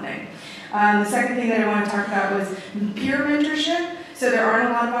get funding. The second thing that I want to talk about was peer mentorship. So there aren't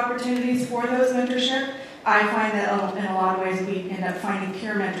a lot of opportunities for those mentorship. I find that in a lot of ways we end up finding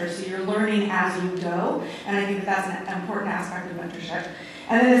peer mentors, so you're learning as you go, and I think that that's an important aspect of mentorship.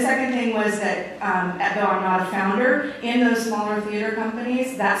 And then the second thing was that, though I'm not a founder, in those smaller theater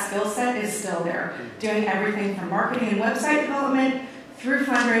companies, that skill set is still there, doing everything from marketing and website development, through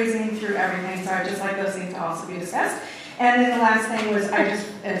fundraising, through everything, so I'd just like those things to also be discussed. And then the last thing was,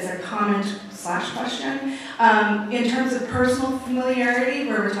 as a comment/question, in terms of personal familiarity,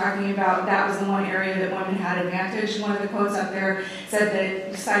 where we're talking about that was the one area that women had advantage. One of the quotes up there said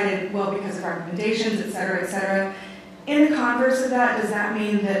that cited, well, because of recommendations, et cetera, et cetera. In the converse of that, does that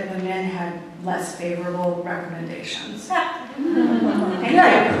mean that the men had less favorable recommendations?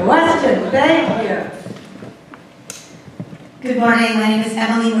 Good question, thank you. Good morning, my name is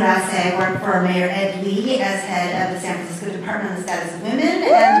Emily Murase. I work for Mayor Ed Lee as head of the San Francisco Department on the Status of Women.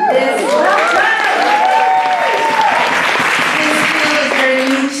 And this field is very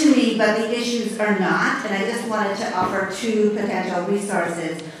new to me, but the issues are not. And I just wanted to offer 2 potential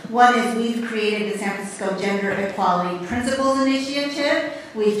resources. One is we've created the San Francisco Gender Equality Principles Initiative.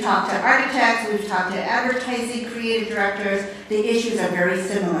 We've talked to architects, we've talked to advertising, creative directors. The issues are very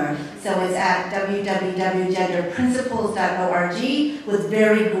similar. So it's at www.genderprinciples.org with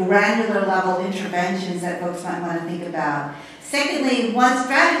very granular level interventions that folks might want to think about. Secondly, one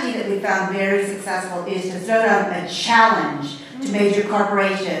strategy that we found very successful is to throw down a challenge to major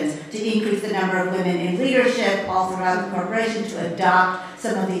corporations to increase the number of women in leadership all throughout the corporation to adopt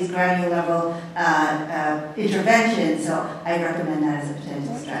some of these granular level interventions. So I recommend that as a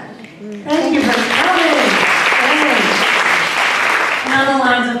potential strategy. Thank you for coming. On the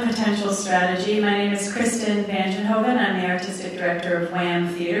lines of potential strategy, my name is Kristen Vangenhoven. I'm the artistic director of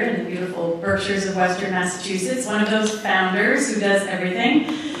WHAM Theater in the beautiful Berkshires of Western Massachusetts, one of those founders who does everything.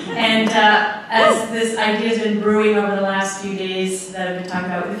 And as this idea has been brewing over the last few days that I've been talking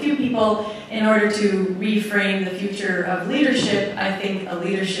about with a few people, in order to reframe the future of leadership, I think a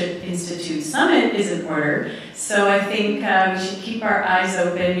Leadership Institute Summit is in order. So I think we should keep our eyes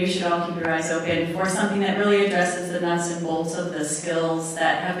open, you should all keep your eyes open for something that really addresses the nuts and bolts of the skills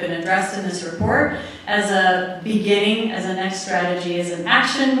that have been addressed in this report as a beginning, as a next strategy, as an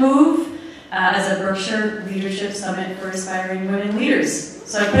action move, as a Berkshire Leadership Summit for aspiring women leaders.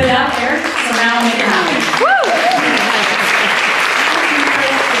 So I put it out there, so now I'll make it happen.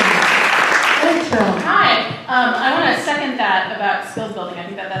 Hi, I want to second that about skills building. I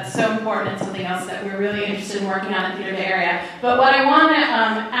think that that's so important and something else that we're really interested in working on in Theater Bay Area. But what I want to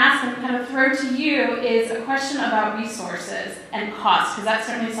ask and kind of throw to you is a question about resources and cost, because that's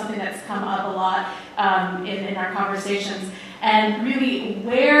certainly something that's come up a lot in our conversations. And really,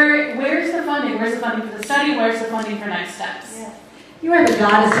 where's the funding? Where's the funding for the study? Where's the funding for next steps? Yeah. You are the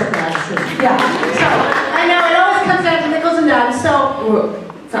goddess of that. Yeah. So I know it always comes down to nickels and dimes. So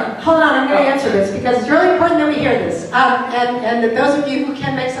hold on, I'm going to answer this because it's really important that we hear this. And that those of you who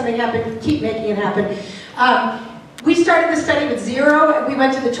can make something happen, keep making it happen. We started the study with zero. We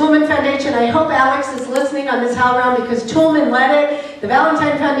went to the Toulmin Foundation. I hope Alex is listening on this HowlRound because Toulmin led it. The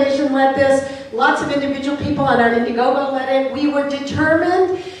Valentine Foundation led this. Lots of individual people on our Indiegogo led it. We were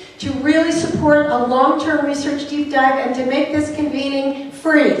determined to really support a long-term research deep dive and to make this convening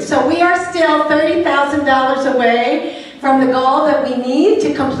free. So we are still $30,000 away from the goal that we need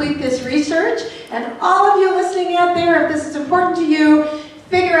to complete this research. And all of you listening out there, if this is important to you,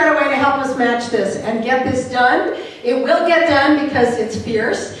 figure out a way to help us match this and get this done. It will get done because it's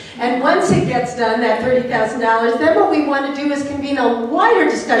fierce. And once it gets done, that $30,000, then what we want to do is convene a wider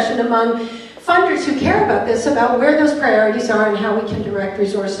discussion among funders who care about this, about where those priorities are and how we can direct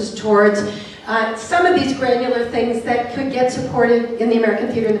resources towards some of these granular things that could get supported in the American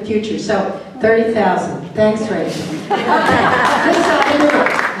theater in the future. So, 30,000. Thanks, Rachel. Okay.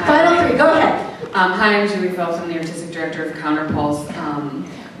 Final three, go ahead. Hi, I'm Julie Phelps. I'm the Artistic Director of Counterpulse.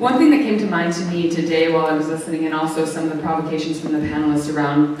 One thing that came to mind to me today while I was listening, and also some of the provocations from the panelists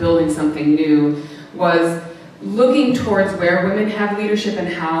around building something new, was looking towards where women have leadership and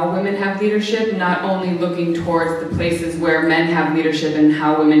how women have leadership, not only looking towards the places where men have leadership and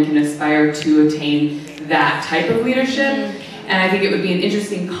how women can aspire to attain that type of leadership. And I think it would be an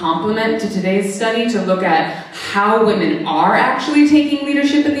interesting complement to today's study to look at how women are actually taking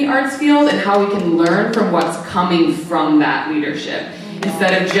leadership in the arts field and how we can learn from what's coming from that leadership.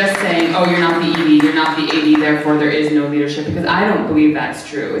 Instead of just saying, oh, you're not the ED, you're not the AD, therefore there is no leadership, because I don't believe that's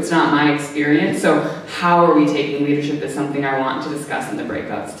true. It's not my experience. So how are we taking leadership is something I want to discuss in the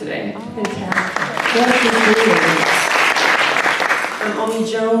breakouts today. I'm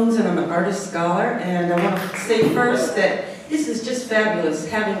Omi Jones, and I'm an artist scholar, and I want to say first that this is just fabulous,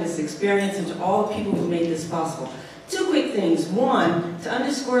 having this experience, and to all the people who made this possible. Two quick things. One, to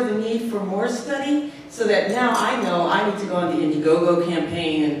underscore the need for more study, so that now I know I need to go on the Indiegogo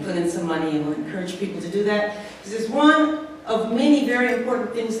campaign and put in some money, and will encourage people to do that. Because it's one of many very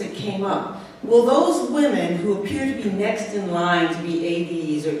important things that came up. Will those women who appear to be next in line to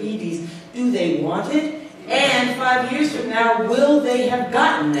be ADs or EDs, do they want it? And 5 years from now, will they have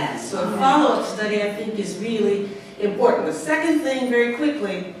gotten that? So a follow-up study, I think, is really important. The second thing, very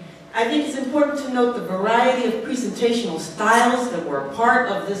quickly, I think it's important to note the variety of presentational styles that were a part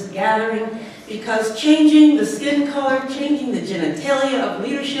of this gathering, because changing the skin color, changing the genitalia of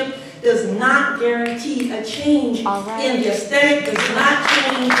leadership does not guarantee a change in the aesthetic, does not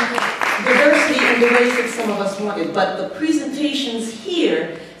change diversity in the ways that some of us wanted. But the presentations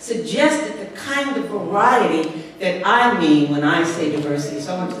here suggested the kind of variety that I mean when I say diversity.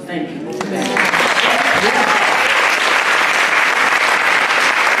 So I want to thank people for that.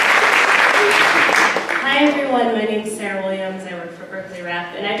 Hi everyone, my name is Sarah Williams. I work for Berkeley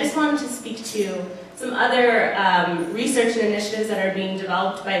Rep, and I just wanted to speak to some other research and initiatives that are being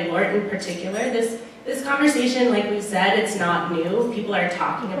developed by LORT in particular. This conversation, like we said, it's not new. People are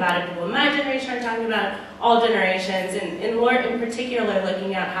talking about it. People in my generation are talking about it, all generations, and LORT in particular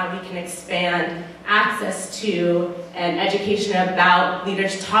looking at how we can expand access to and education about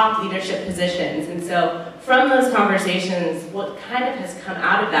top leadership positions. And so from those conversations, what kind of has come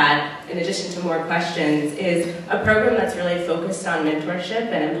out of that, in addition to more questions, is a program that's really focused on mentorship,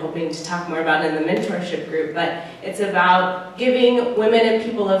 and I'm hoping to talk more about it in the mentorship group, but it's about giving women and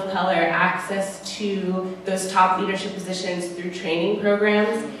people of color access to those top leadership positions through training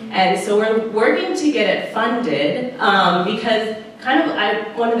programs. And so we're working to get it funded, because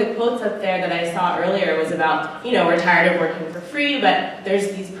one of the quotes up there that I saw earlier was about, we're tired of working for free, but there's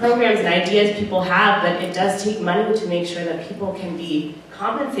these programs and ideas people have, but it does take money to make sure that people can be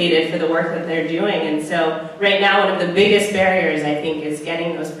compensated for the work that they're doing. And so right now, one of the biggest barriers, I think, is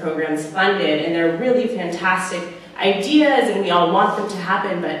getting those programs funded, and they're really fantastic ideas, and we all want them to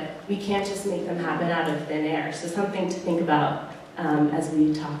happen, but we can't just make them happen out of thin air. So something to think about as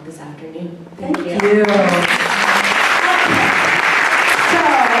we talk this afternoon. Thank you.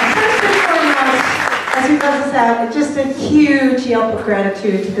 As we close this out, just a huge yelp of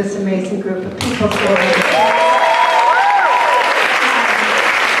gratitude to this amazing group of people. They've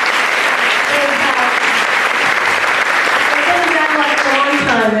been around like a long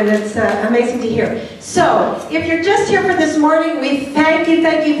time. time, and it's amazing to hear. So, if you're just here for this morning, we thank you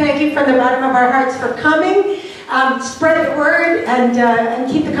from the bottom of our hearts for coming. Spread the word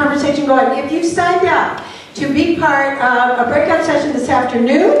and keep the conversation going. If you signed up to be part of a breakout session this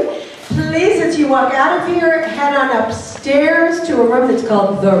afternoon, please, as you walk out of here, head on upstairs to a room that's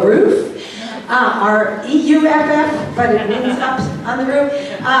called The Roof. Our EUFF, but it means up on the roof,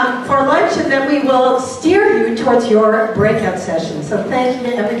 for lunch, and then we will steer you towards your breakout session. So thank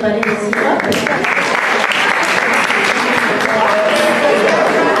you to everybody. We'll see you up.